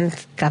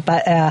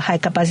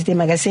high-capacity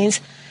magazines,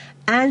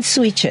 and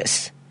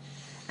switches.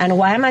 And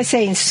why am I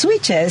saying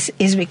switches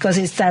is because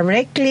it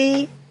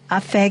directly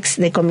affects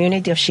the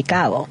community of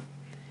Chicago.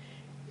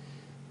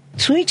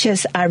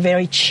 Switches are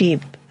very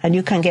cheap, and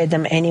you can get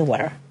them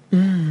anywhere.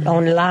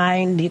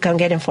 Online, you can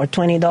get them for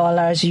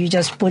 $20. You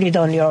just put it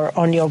on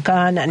your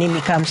gun, and it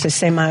becomes a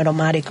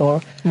semi-automatic or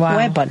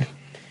weapon.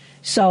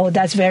 So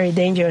that's very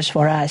dangerous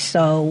for us.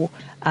 So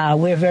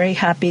we're very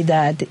happy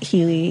that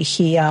he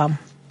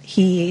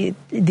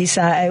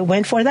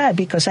went for that,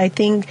 because I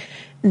think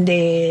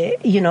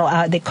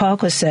the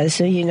caucuses,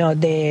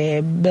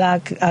 the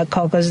Black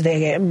caucus,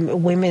 the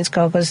Women's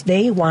caucus,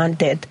 they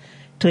wanted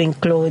to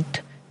include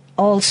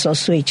also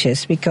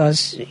switches,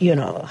 because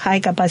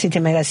high-capacity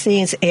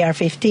magazines,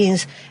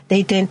 AR-15s,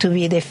 they tend to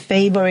be the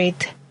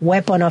favorite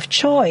weapon of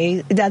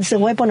choice. That's the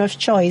weapon of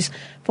choice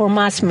for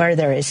mass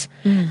murderers,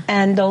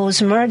 and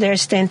those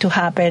murders tend to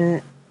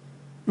happen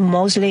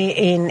mostly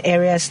in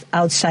areas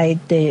outside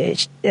the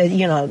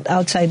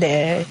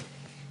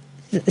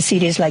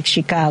cities like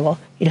Chicago.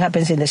 It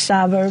happens in the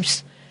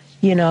suburbs,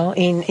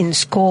 in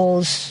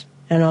schools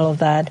and all of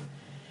that.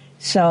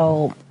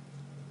 So,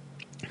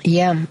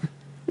 yeah.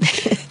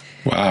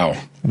 Wow.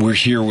 We're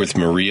here with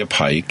Maria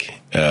Pike.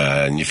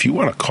 And if you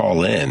want to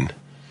call in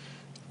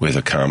with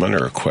a comment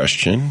or a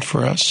question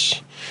for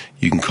us,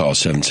 you can call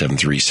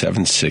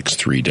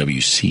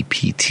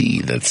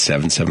 773-763-WCPT. That's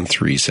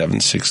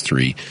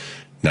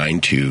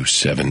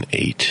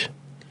 773-763-9278.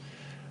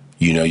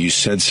 You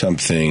said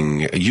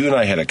something, you and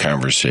I had a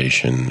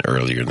conversation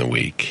earlier in the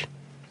week.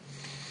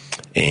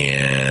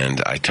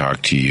 And I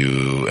talked to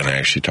you, and I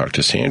actually talked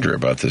to Sandra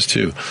about this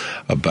too,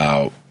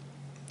 about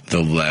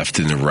the left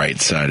and the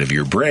right side of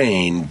your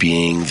brain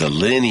being the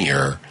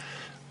linear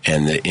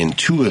and the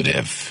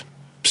intuitive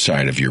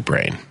side of your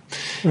brain.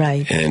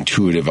 Right. And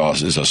intuitive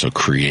is also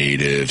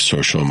creative,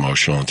 social,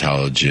 emotional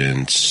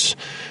intelligence,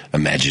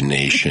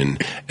 imagination.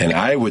 And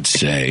I would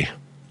say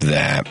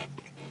that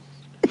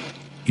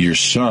your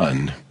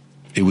son,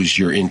 it was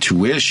your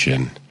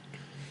intuition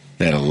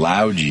that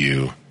allowed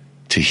you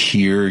to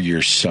hear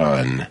your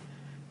son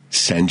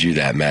send you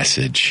that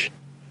message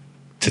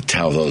to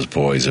tell those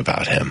boys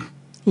about him.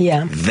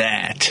 Yeah.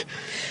 That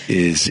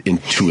is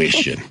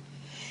intuition.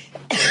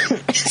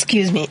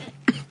 Excuse me.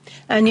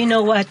 And you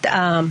know what?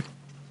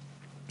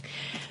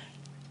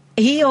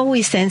 He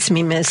always sends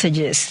me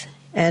messages,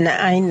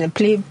 and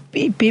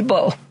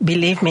people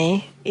believe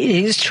me. It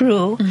is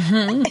true.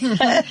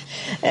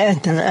 Mm-hmm.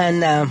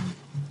 and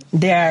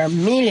there are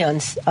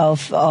millions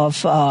of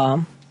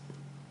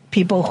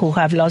people who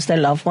have lost their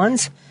loved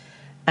ones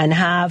and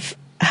have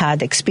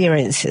had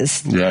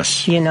experiences.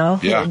 Yes.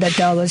 That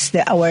tell us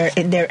that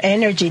their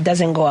energy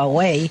doesn't go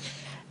away.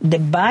 The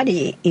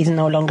body is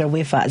no longer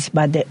with us,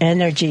 but the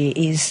energy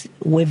is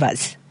with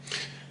us.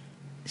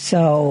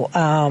 So,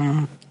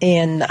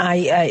 and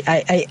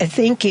I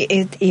think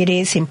it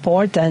is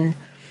important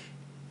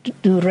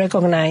to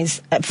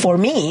recognize for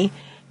me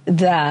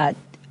that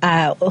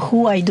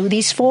who I do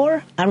this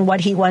for and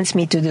what he wants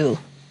me to do.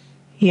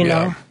 You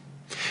know.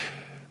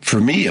 For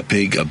me, a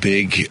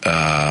big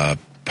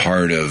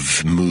part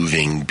of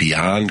moving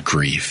beyond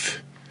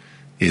grief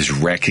is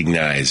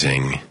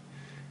recognizing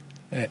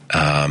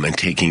and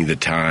taking the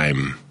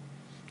time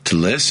to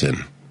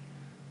listen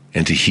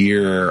and to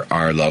hear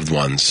our loved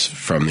ones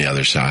from the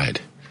other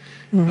side.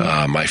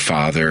 Mm-hmm. My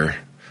father,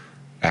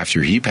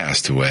 after he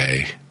passed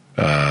away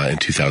in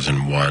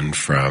 2001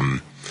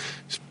 from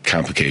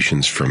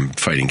complications from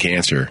fighting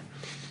cancer,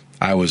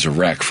 I was a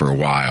wreck for a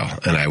while,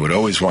 and I would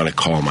always want to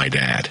call my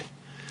dad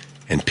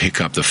and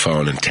pick up the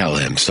phone and tell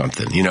him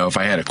something. You know, if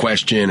I had a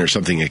question or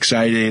something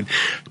exciting,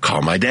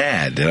 call my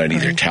dad. And I'd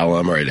either tell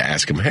him or I'd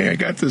ask him, hey, I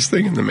got this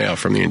thing in the mail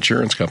from the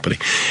insurance company.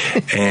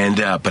 And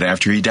but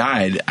after he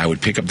died, I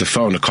would pick up the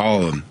phone to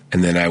call him,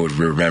 and then I would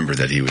remember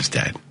that he was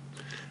dead.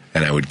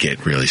 And I would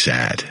get really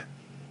sad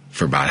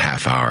for about a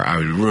half hour. I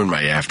would ruin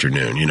my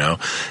afternoon, you know.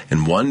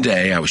 And one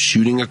day I was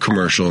shooting a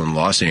commercial in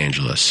Los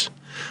Angeles.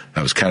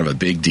 That was kind of a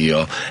big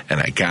deal,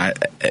 and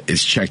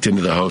it's checked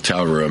into the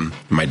hotel room.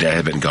 My dad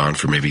had been gone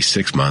for maybe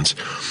 6 months,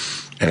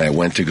 and I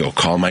went to go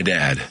call my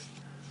dad,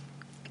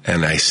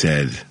 and I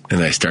started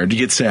to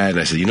get sad, and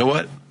I said, you know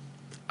what?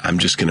 I'm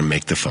just going to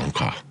make the phone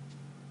call.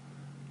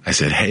 I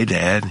said, hey,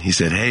 Dad. He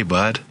said, hey,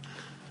 bud.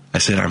 I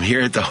said, I'm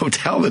here at the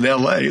hotel in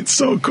L.A. It's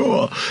so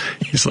cool.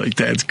 He's like,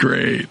 that's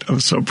great. I'm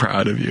so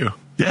proud of you.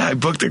 Yeah, I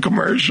booked a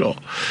commercial.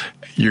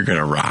 You're going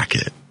to rock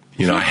it.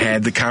 You know, I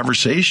had the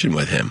conversation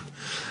with him.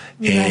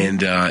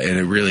 And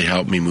it really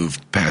helped me move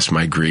past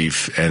my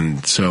grief,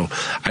 and so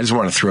I just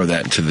want to throw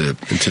that into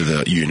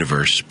the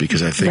universe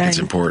because I think it's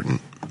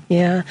important.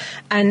 Yeah,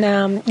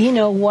 and you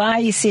know, why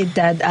is it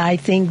that I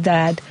think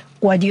that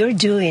what you're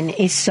doing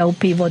is so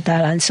pivotal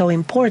and so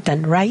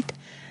important, right?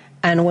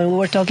 And when we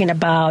were talking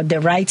about the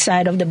right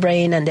side of the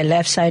brain and the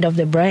left side of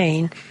the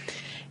brain,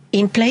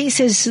 in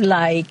places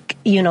like,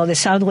 you know, the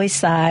Southwest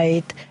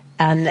side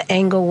and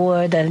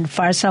Englewood and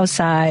Far South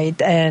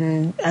Side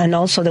and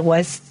also the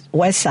West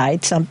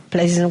Side, some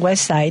places in the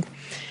West Side,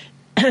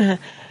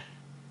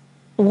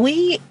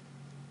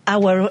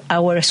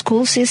 our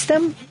school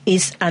system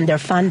is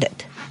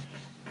underfunded.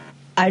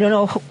 I don't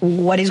know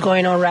what is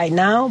going on right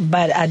now,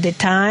 but at the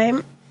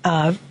time,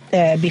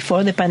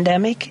 before the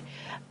pandemic,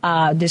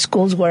 the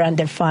schools were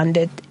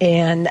underfunded,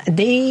 and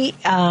the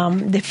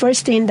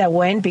first thing that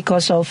went,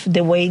 because of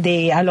the way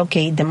they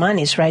allocate the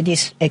monies, right,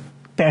 is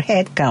per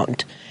head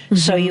count. Mm-hmm.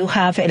 So you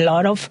have a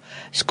lot of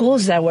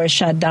schools that were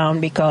shut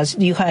down because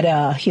you had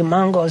a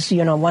humongous,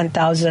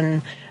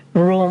 1,000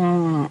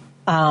 room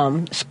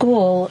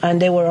school,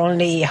 and there were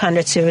only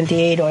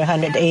 178 or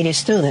 180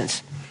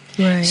 students.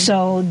 Right.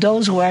 So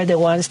those were the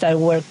ones that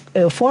were,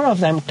 4 of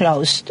them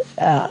closed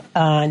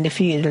in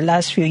the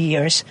last few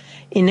years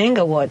in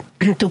Englewood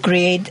to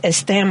create a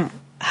STEM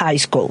high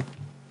school.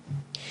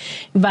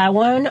 But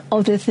one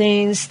of the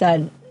things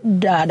that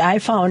I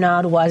found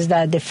out was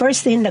that the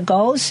first thing that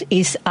goes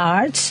is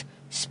arts,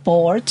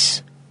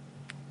 sports,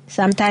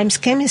 sometimes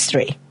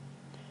chemistry,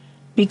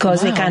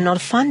 because they cannot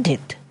fund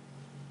it,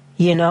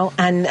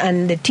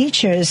 and the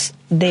teachers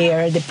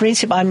there, the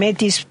principal, I met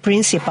this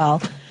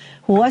principal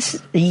who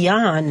was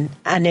young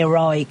and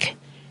heroic.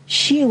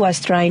 She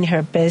was trying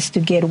her best to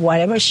get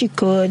whatever she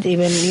could,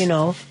 even,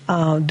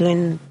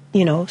 doing,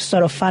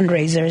 sort of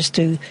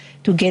fundraisers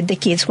to get the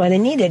kids what they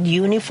needed,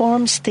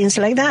 uniforms, things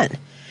like that.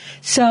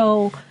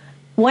 So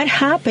what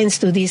happens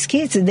to these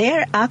kids?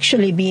 They're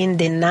actually being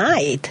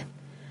denied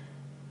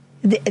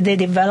the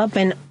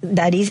development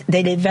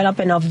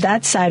of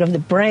that side of the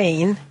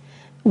brain,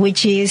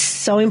 which is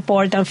so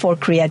important for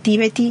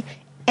creativity,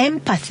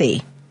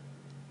 empathy.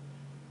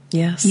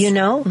 Yes.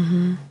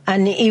 Mm-hmm.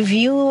 And if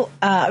we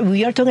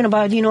are talking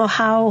about,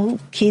 how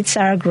kids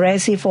are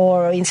aggressive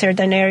or in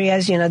certain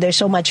areas, there's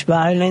so much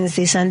violence,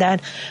 this and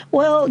that.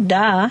 Well,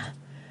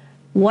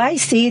 why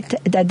is it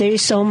that there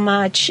is so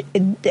much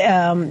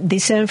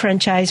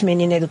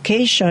disenfranchisement in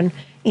education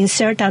in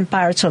certain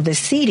parts of the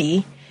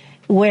city,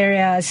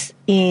 whereas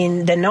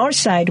in the north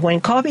side,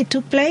 when COVID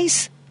took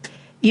place,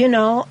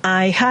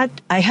 I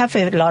have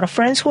a lot of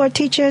friends who are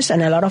teachers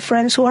and a lot of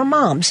friends who are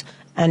moms,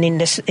 and in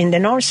the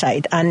north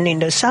side and in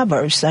the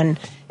suburbs and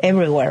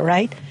everywhere,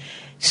 right?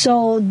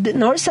 So the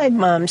north side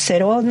moms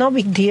said, "Oh, no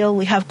big deal.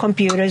 We have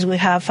computers, we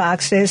have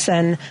access,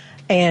 and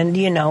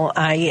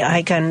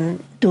I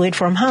can do it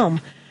from home."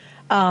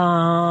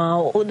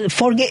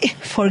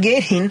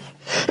 Forgetting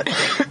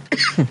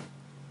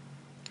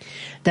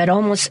that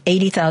almost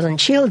 80,000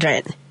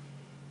 children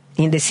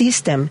in the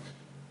system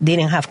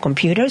didn't have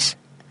computers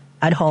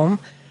at home,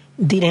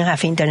 didn't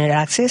have internet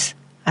access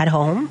at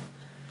home,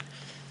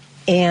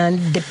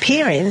 and the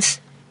parents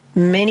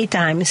many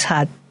times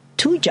had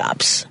 2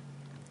 jobs.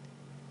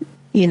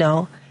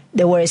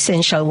 They were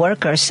essential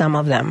workers, some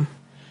of them.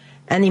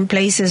 And in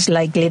places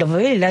like Little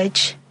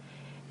Village,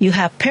 you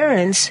have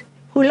parents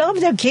who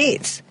love their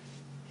kids,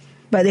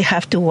 but they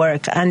have to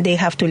work and they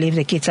have to leave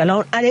the kids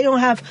alone. And they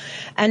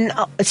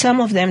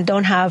some of them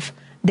don't have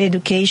the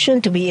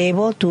education to be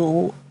able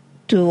to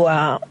to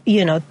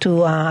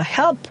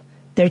help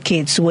their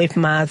kids with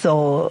math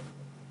or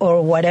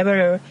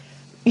whatever,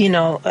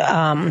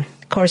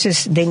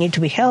 courses they need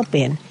to be helped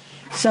in.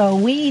 So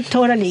we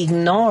totally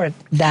ignored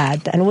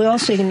that. And we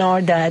also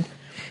ignored that,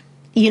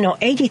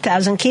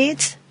 80,000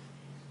 kids,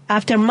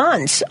 after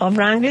months of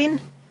wrangling,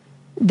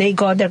 they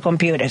got their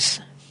computers.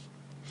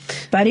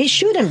 But it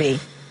shouldn't be.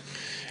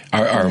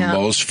 Our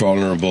most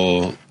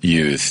vulnerable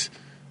youth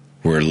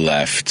were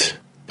left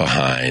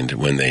behind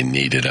when they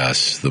needed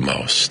us the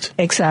most.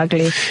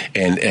 Exactly.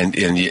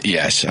 And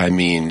yes, I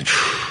mean,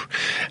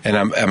 and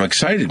I'm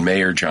excited.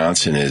 Mayor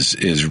Johnson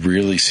is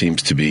really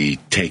seems to be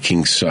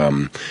taking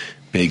some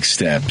big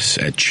steps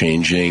at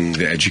changing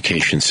the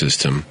education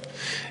system,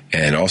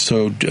 and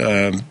also,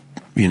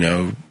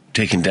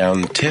 taking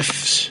down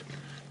TIFs,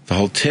 the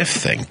whole TIF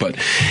thing. But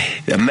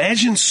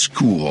imagine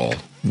school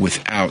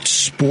without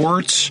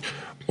sports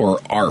or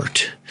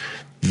art.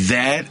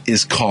 That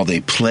is called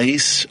a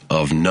place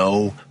of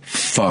no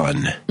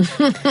fun.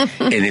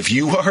 And if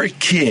you are a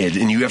kid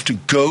and you have to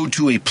go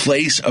to a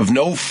place of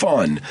no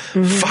fun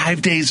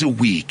 5 days a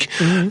week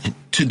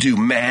to do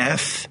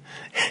math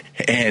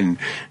and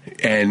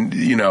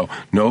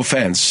no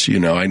offense,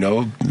 I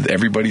know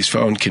everybody's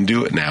phone can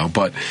do it now,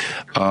 but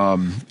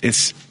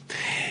it's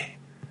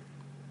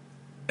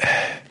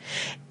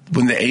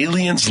when the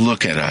aliens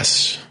look at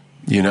us,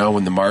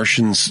 when the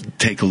Martians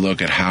take a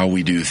look at how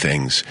we do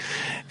things,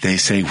 they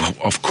say, well,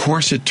 of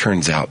course it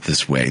turns out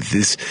this way.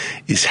 This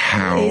is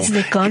how... It's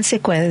the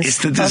consequence.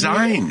 It's the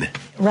design.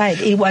 Right.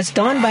 It was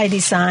done by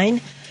design.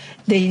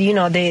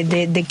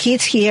 The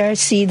kids here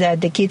see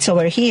that the kids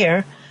over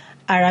here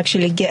are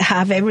actually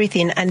have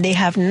everything and they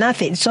have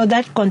nothing. So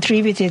that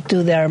contributed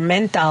to their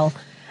mental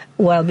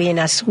well-being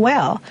as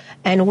well.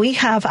 And we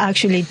have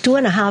actually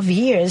 2.5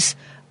 years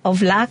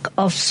of lack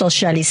of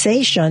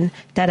socialization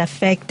that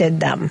affected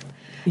them.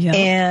 Yeah.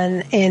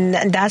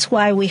 And that's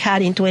why we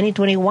had in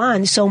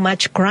 2021 so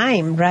much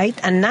crime, right?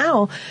 And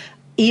now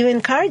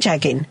even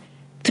carjacking,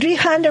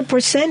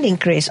 300%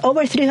 increase,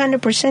 over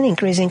 300%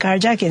 increase in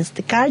carjackings.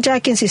 The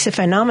carjackings is a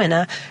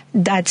phenomena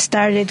that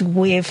started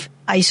with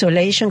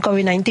isolation,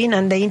 COVID-19,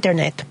 and the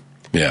internet.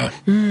 Yeah.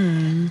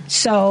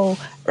 So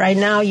right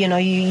now,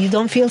 you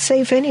don't feel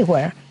safe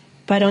anywhere.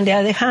 But on the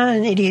other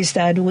hand, it is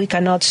that we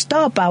cannot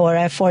stop our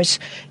efforts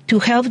to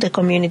help the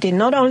community,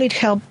 not only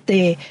help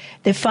the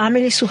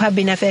families who have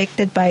been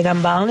affected by gun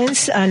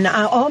violence and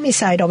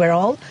homicide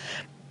overall,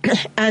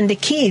 and the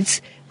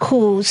kids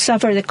who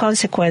suffer the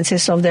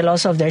consequences of the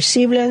loss of their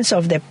siblings,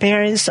 of their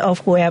parents, of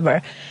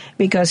whoever.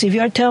 Because if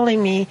you're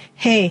telling me,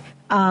 hey,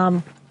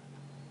 the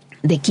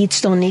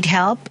kids don't need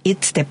help,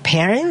 it's the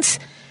parents,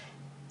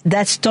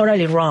 that's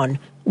totally wrong.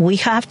 We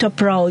have to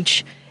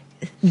approach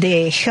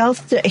the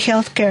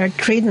healthcare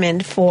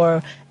treatment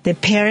for the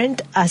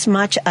parent as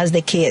much as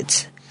the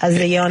kids, as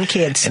the young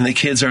kids. And the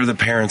kids are the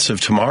parents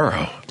of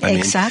tomorrow.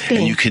 Exactly.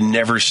 And you can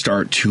never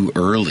start too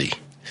early.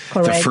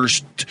 Correct. The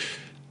first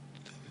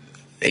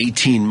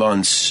 18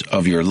 months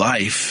of your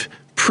life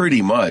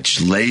pretty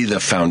much lay the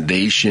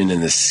foundation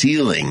and the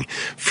ceiling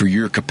for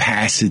your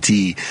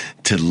capacity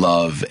to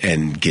love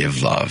and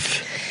give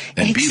love.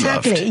 And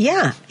exactly. Be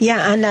loved.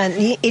 Yeah. And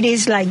it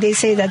is like they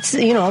say that,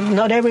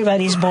 not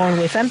everybody is born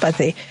with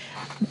empathy.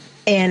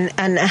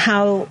 And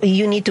how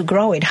you need to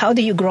grow it. How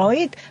do you grow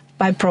it?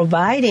 By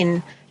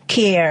providing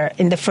care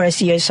in the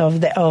first years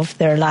of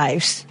their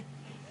lives,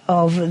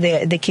 of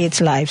the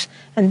kids' lives.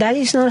 And that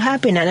is not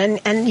happening.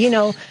 And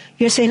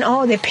you're saying,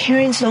 oh, the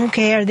parents don't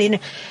care.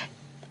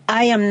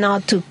 I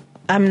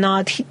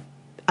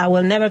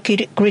will never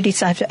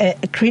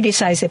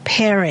criticize a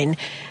parent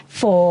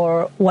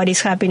for what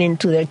is happening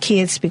to their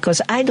kids because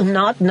I do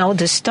not know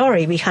the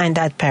story behind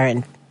that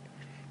parent.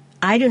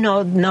 I do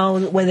not know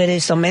whether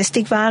it's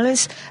domestic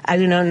violence. I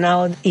do not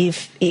know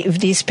if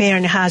this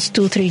parent has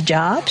 2-3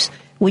 jobs,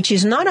 which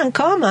is not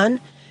uncommon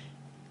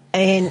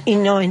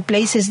in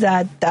places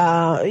that,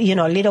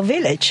 little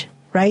village,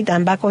 right?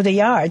 And back of the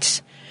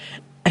yards.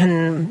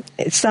 And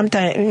it's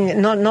sometimes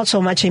not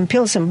so much in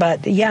Pilsen,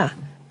 but yeah,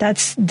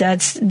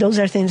 those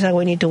are things that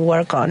we need to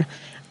work on.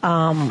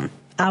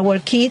 Our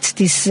kids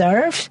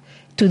deserve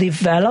to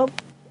develop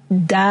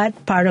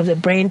that part of the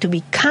brain to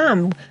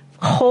become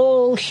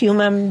whole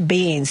human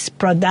beings,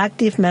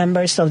 productive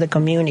members of the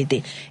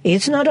community.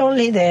 It's not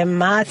only the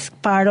math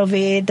part of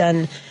it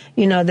and,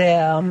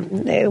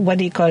 what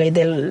do you call it,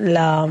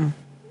 the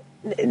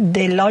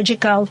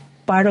logical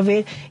part of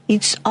it.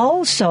 It's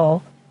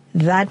also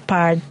that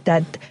part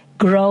that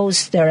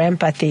grows their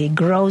empathy,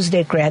 grows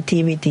their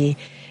creativity,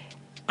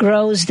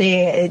 grows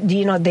the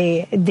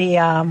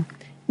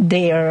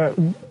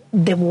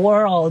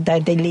world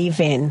that they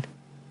live in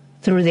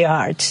through the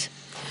arts.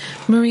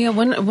 Maria,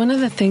 one of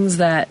the things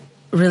that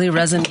really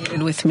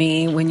resonated with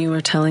me when you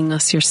were telling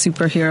us your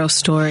superhero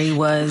story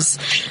was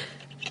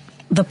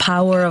the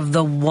power of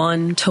the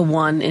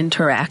one-to-one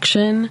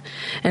interaction.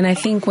 And I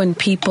think when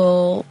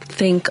people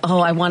think,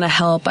 oh, I want to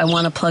help, I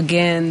want to plug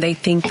in, they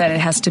think that it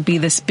has to be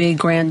this big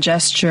grand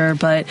gesture,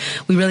 but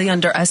we really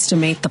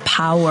underestimate the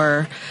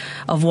power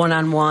of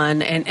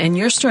one-on-one. And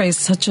your story is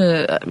such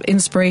a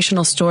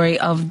inspirational story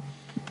of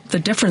the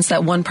difference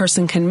that one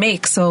person can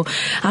make. So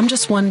I'm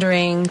just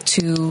wondering,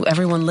 to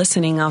everyone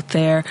listening out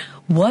there,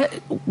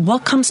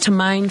 what comes to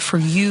mind for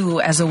you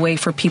as a way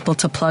for people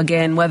to plug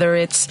in, whether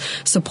it's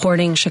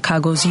supporting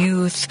Chicago's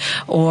youth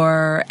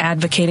or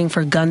advocating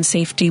for gun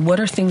safety? What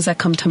are things that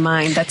come to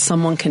mind that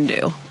someone can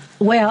do?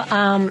 Well,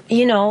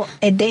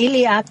 a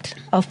daily act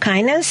of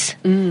kindness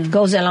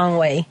goes a long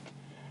way.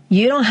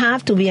 You don't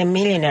have to be a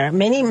millionaire.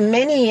 Many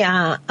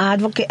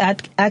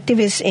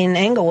activists in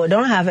Englewood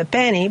don't have a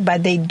penny,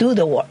 but they do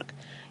the work.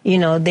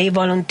 They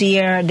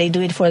volunteer, they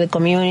do it for the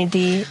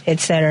community,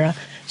 etc.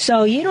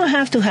 So you don't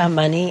have to have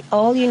money.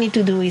 All you need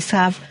to do is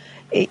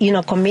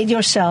commit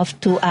yourself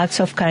to acts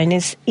of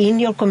kindness in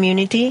your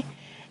community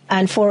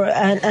and for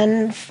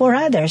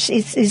others.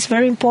 It's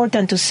very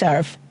important to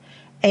serve.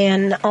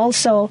 And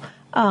also,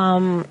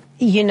 join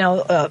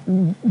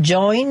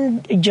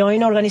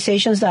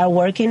organizations that are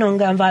working on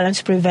gun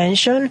violence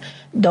prevention,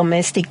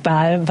 domestic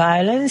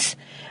violence,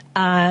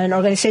 and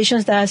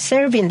organizations that are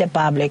serving the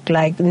public,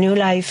 like New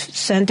Life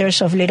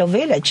Centers of Little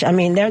Village. I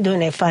mean, they're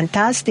doing a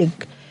fantastic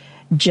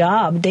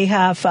job. They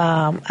have,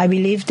 I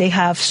believe they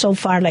have so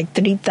far like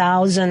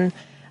 3,000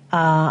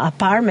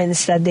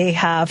 apartments that they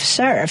have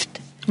served.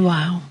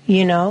 Wow.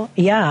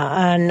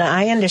 And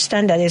I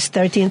understand that it's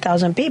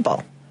 13,000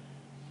 people.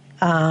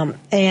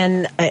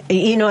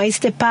 It's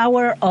the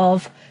power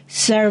of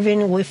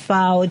serving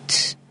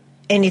without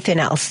anything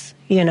else,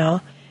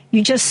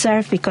 You just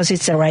serve because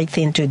it's the right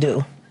thing to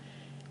do.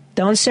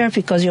 Don't serve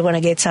because you're going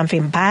to get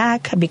something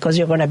back, because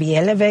you're going to be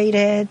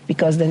elevated,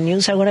 because the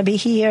news are going to be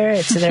here,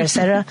 et cetera, et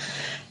cetera.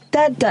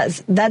 That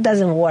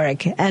doesn't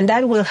work. And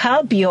that will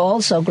help you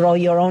also grow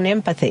your own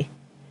empathy,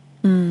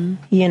 and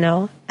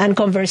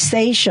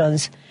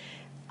conversations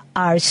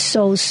are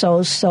so,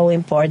 so, so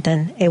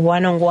important. A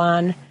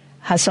one-on-one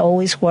has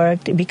always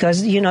worked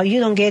because, you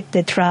don't get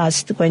the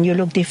trust when you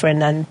look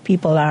different than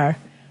people are.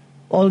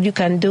 All you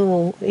can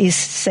do is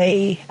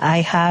say,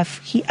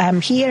 I'm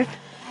here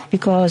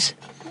because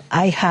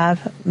I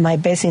have my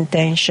best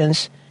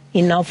intentions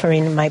in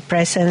offering my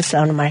presence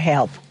and my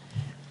help.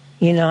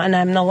 And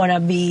I'm not going to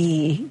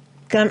be,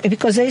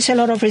 because there is a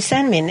lot of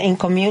resentment in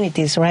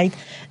communities, right?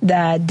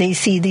 That they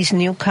see these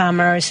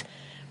newcomers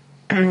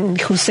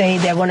who say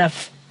they're going to,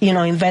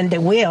 invent the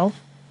wheel.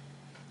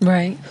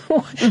 Right.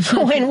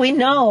 When we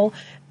know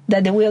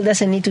that the wheel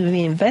doesn't need to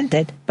be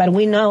invented, but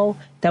we know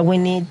that we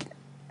need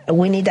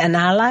an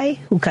ally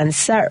who can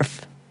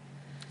serve,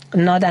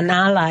 not an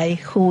ally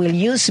who will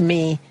use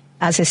me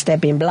as a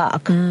stepping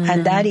block. Mm.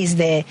 And that is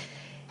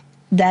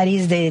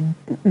the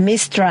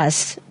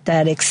mistrust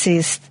that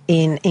exists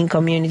in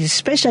communities,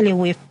 especially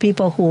with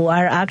people who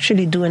are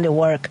actually doing the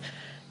work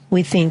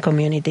within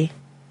community.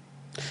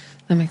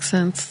 That makes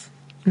sense.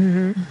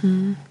 Mm-hmm.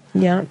 Mm-hmm.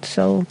 Yeah.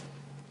 So,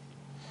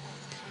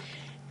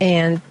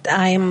 and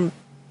I'm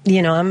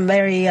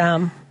very,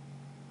 and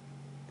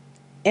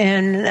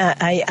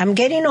I'm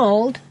getting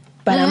old,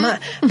 but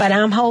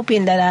I'm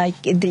hoping that I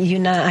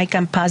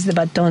can pass the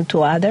baton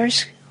to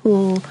others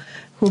who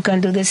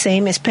can do the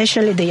same,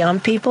 especially the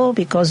young people,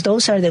 because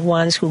those are the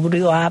ones who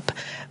grew up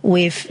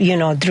with,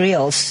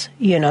 drills,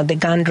 the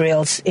gun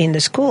drills in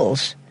the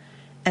schools.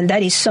 And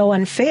that is so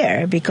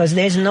unfair because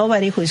there's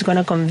nobody who's going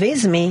to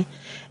convince me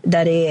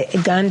that a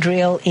gun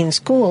drill in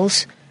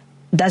schools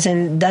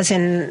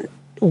doesn't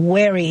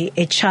worry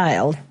a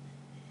child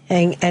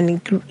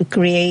and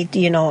create,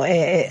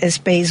 a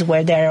space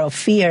where there are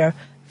fear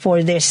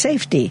for their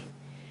safety.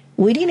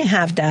 We didn't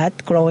have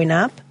that growing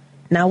up.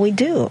 Now we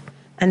do.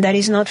 And that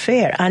is not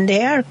fair. And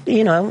there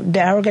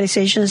are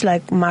organizations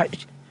like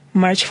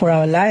March for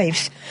Our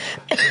Lives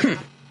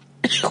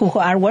who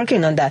are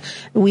working on that.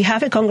 We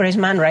have a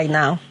congressman right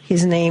now.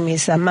 His name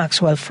is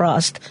Maxwell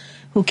Frost,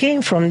 who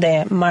came from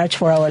the March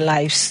for Our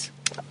Lives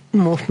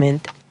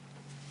movement.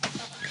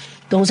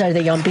 Those are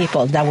the young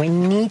people that we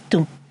need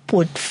to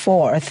put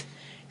forth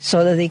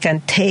so that they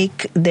can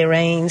take the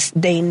reins.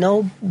 They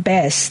know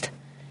best,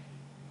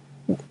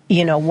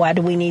 what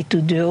we need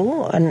to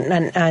do,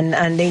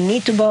 and they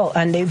need to vote,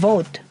 and they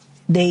vote.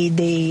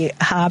 They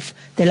have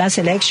the last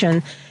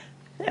election.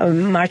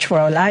 March for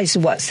Our Lives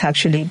was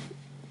actually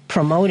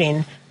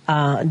promoting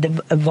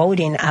the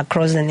voting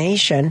across the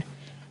nation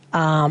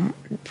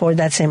for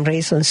that same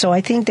reason. So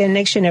I think the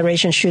next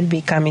generation should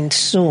be coming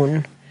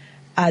soon,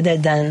 other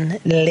than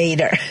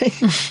later.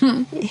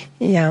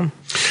 Yeah.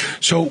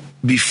 So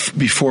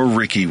before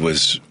Ricky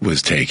was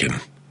taken,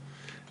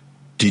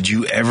 did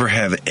you ever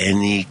have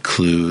any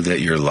clue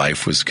that your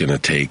life was going to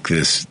take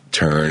this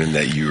turn and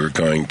that you were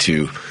going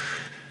to,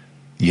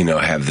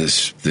 have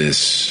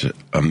this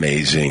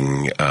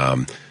amazing,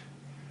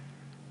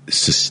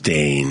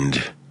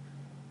 sustained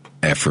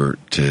effort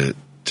to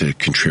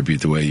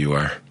contribute the way you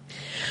are?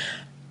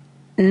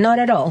 Not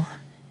at all.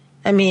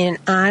 I mean,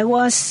 I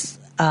was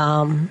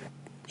a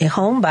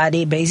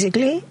homebody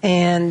basically,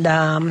 and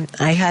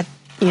I had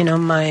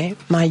my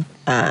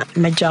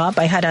job.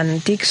 I had an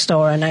antique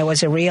store, and I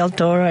was a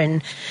realtor,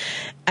 and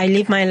I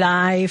lived my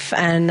life,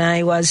 and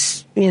I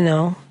was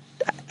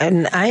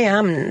and I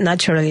am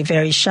naturally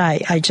very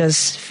shy. I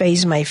just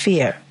face my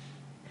fear.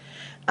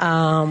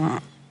 And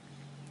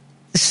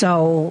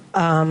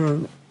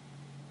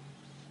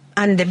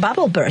the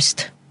bubble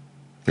burst.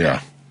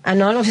 Yeah.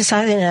 And all of a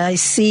sudden I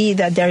see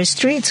that there are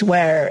streets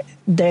where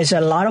there's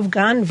a lot of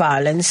gun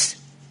violence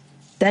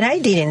that I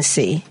didn't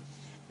see.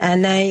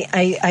 And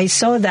I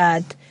saw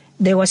that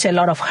there was a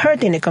lot of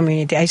hurt in the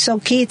community. I saw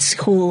kids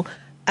who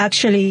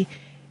actually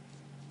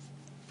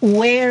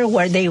were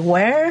where they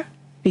were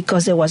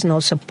because there was no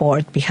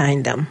support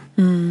behind them.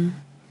 Mm.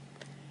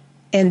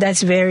 And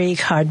that's very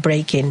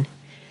heartbreaking.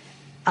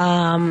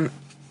 Even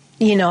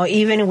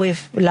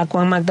with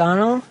Laquan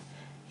McDonald,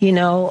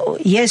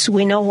 yes,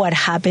 we know what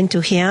happened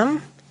to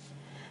him.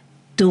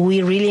 Do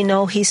we really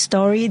know his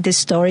story, the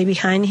story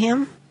behind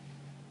him?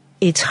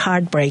 It's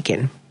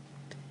heartbreaking.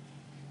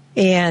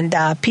 And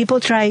people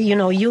try,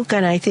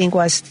 UConn, I think,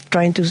 was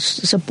trying to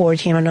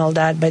support him and all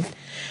that. But,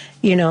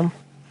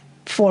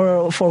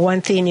 for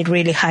one thing, it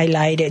really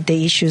highlighted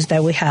the issues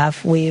that we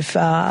have with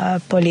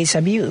police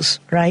abuse,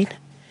 right?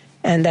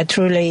 And that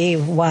truly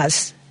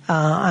was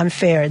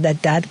unfair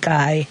that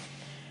guy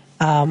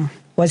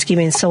was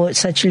given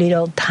such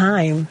little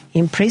time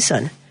in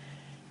prison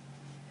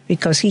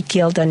because he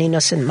killed an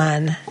innocent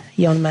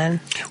young man.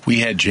 We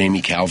had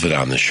Jamie Calvert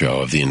on the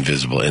show of the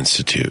Invisible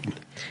Institute,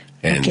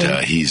 and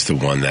he's the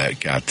one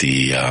that got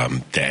the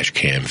dash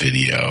cam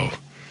video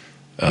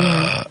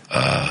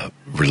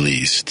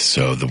released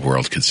so the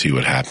world could see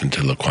what happened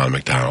to Laquan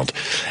McDonald.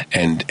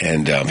 And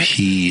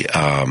he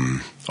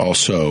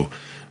also,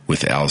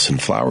 with Allison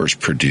Flowers,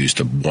 produced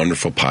a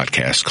wonderful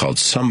podcast called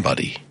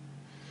Somebody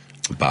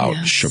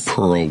about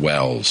Shapiro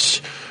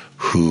Wells,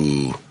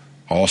 who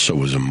also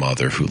was a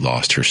mother who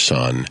lost her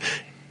son.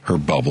 Her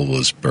bubble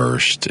was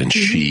burst, and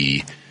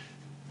she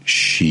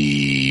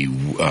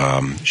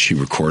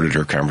recorded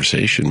her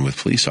conversation with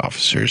police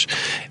officers,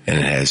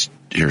 and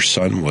her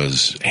son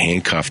was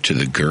handcuffed to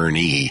the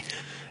gurney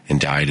and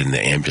died in the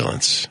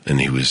ambulance. And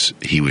he was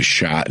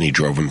shot, and he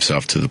drove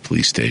himself to the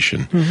police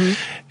station. Mm-hmm.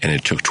 And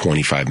it took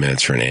 25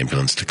 minutes for an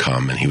ambulance to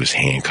come, and he was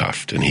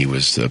handcuffed, and he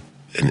was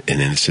an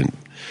innocent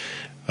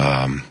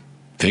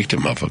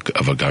victim of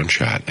a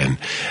gunshot. And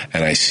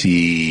I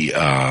see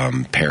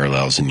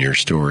parallels in your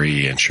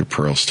story and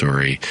Shapiro's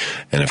story,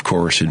 and of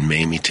course in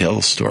Mamie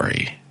Till's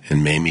story.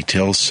 And Mamie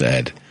Till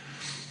said,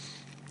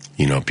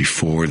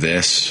 before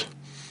this,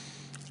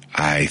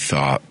 I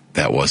thought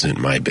that wasn't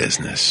my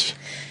business.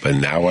 But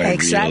now I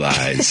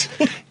realize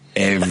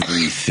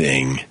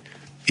everything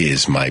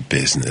is my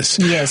business.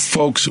 Yes.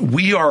 Folks,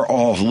 we are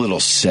all little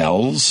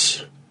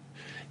cells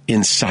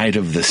inside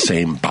of the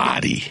same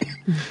body.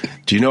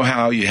 Do you know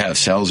how you have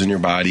cells in your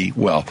body?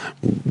 Well,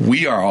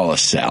 we are all a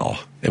cell,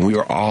 and we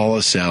are all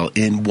a cell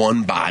in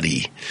one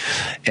body.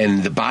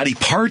 And the body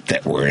part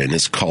that we're in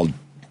is called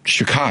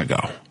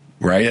Chicago,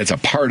 right? It's a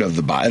part of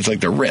the body. It's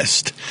like the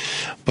wrist.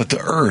 But the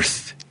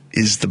earth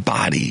is the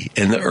body.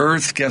 And the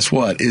earth, guess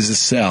what, is a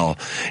cell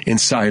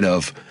inside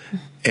of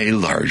a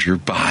larger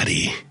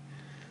body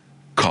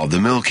called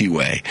the Milky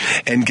Way.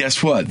 And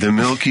guess what? The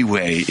Milky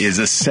Way is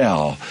a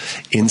cell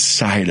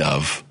inside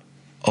of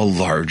a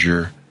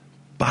larger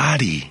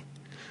body.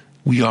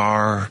 We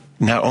are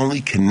not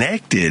only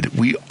connected,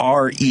 we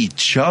are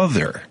each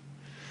other.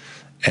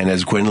 And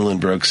as Gwendolyn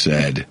Brooks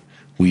said,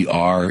 we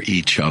are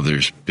each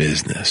other's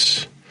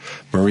business.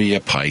 Maria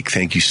Pike,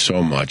 thank you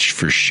so much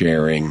for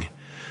sharing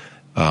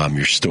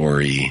your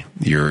story,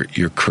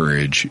 your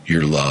courage,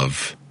 your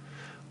love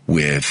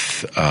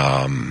with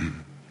our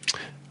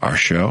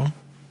show,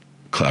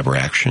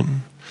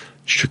 Collaboration,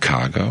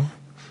 Chicago,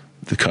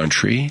 the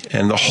country,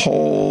 and the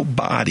whole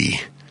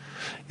body.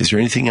 Is there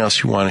anything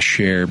else you want to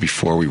share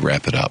before we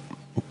wrap it up?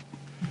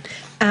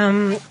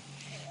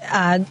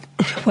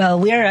 Well,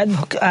 we are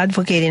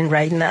advocating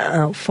right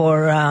now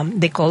for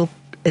the cold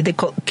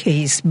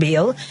case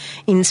bill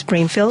in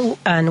Springfield,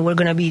 and we're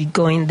going to be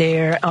going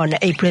there on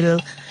April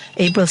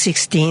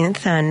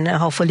 16th, and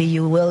hopefully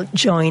you will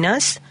join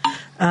us.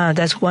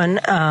 That's one.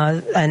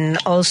 And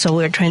also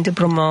we're trying to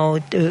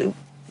promote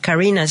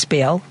Karina's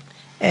bill.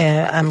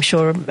 I'm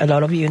sure a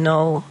lot of you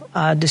know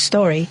the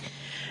story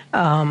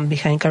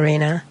behind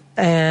Karina.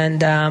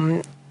 And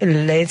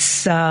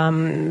let's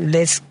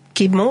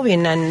keep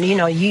moving. And,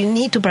 you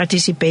need to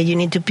participate. You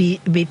need to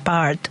be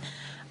part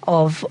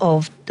of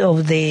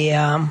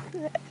the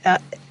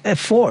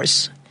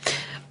force.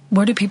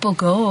 Where do people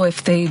go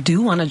if they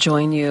do want to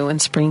join you in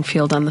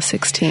Springfield on the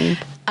 16th?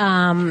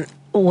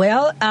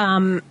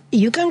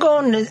 You can go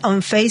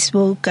on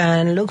Facebook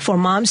and look for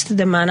Moms to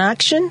Demand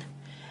Action,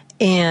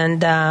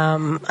 and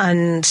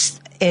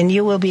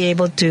you will be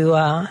able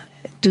to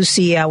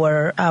see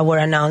our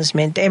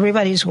announcement.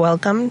 Everybody's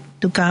welcome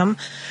to come.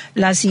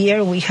 Last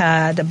year we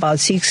had about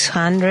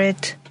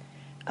 600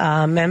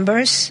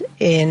 members,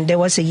 and there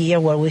was a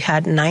year where we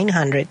had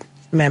 900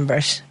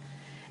 members.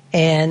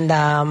 And,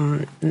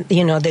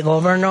 the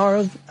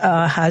governor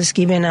has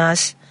given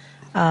us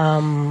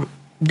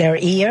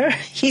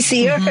his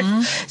ear.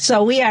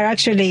 So we are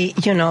actually,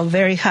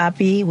 very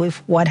happy with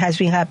what has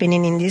been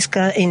happening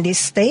in this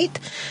state.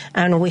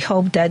 And we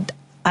hope that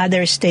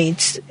other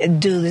states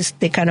do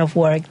the kind of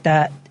work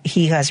that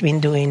he has been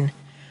doing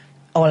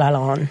all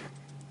along.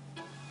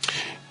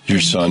 Your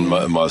son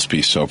must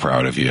be so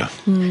proud of you.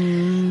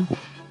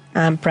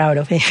 I'm proud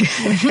of him.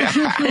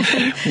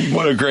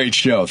 What a great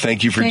show.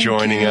 Thank you for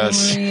joining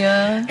us.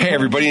 Maria. Hey,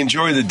 everybody,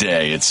 enjoy the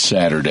day. It's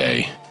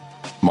Saturday,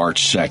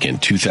 March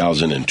 2nd,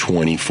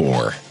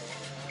 2024.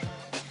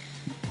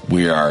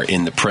 We are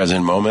in the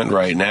present moment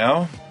right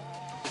now,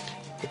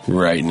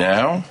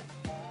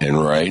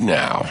 and right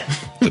now.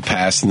 The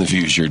past and the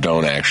future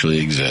don't actually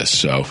exist.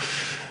 So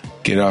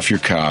get off your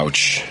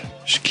couch.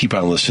 Just keep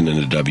on listening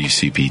to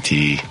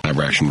WCPT,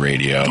 Collaboration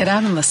Radio. Get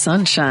out in the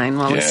sunshine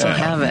while we still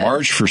have it.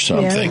 March for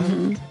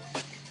something. Yeah.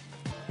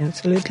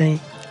 Absolutely.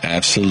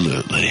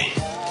 Absolutely.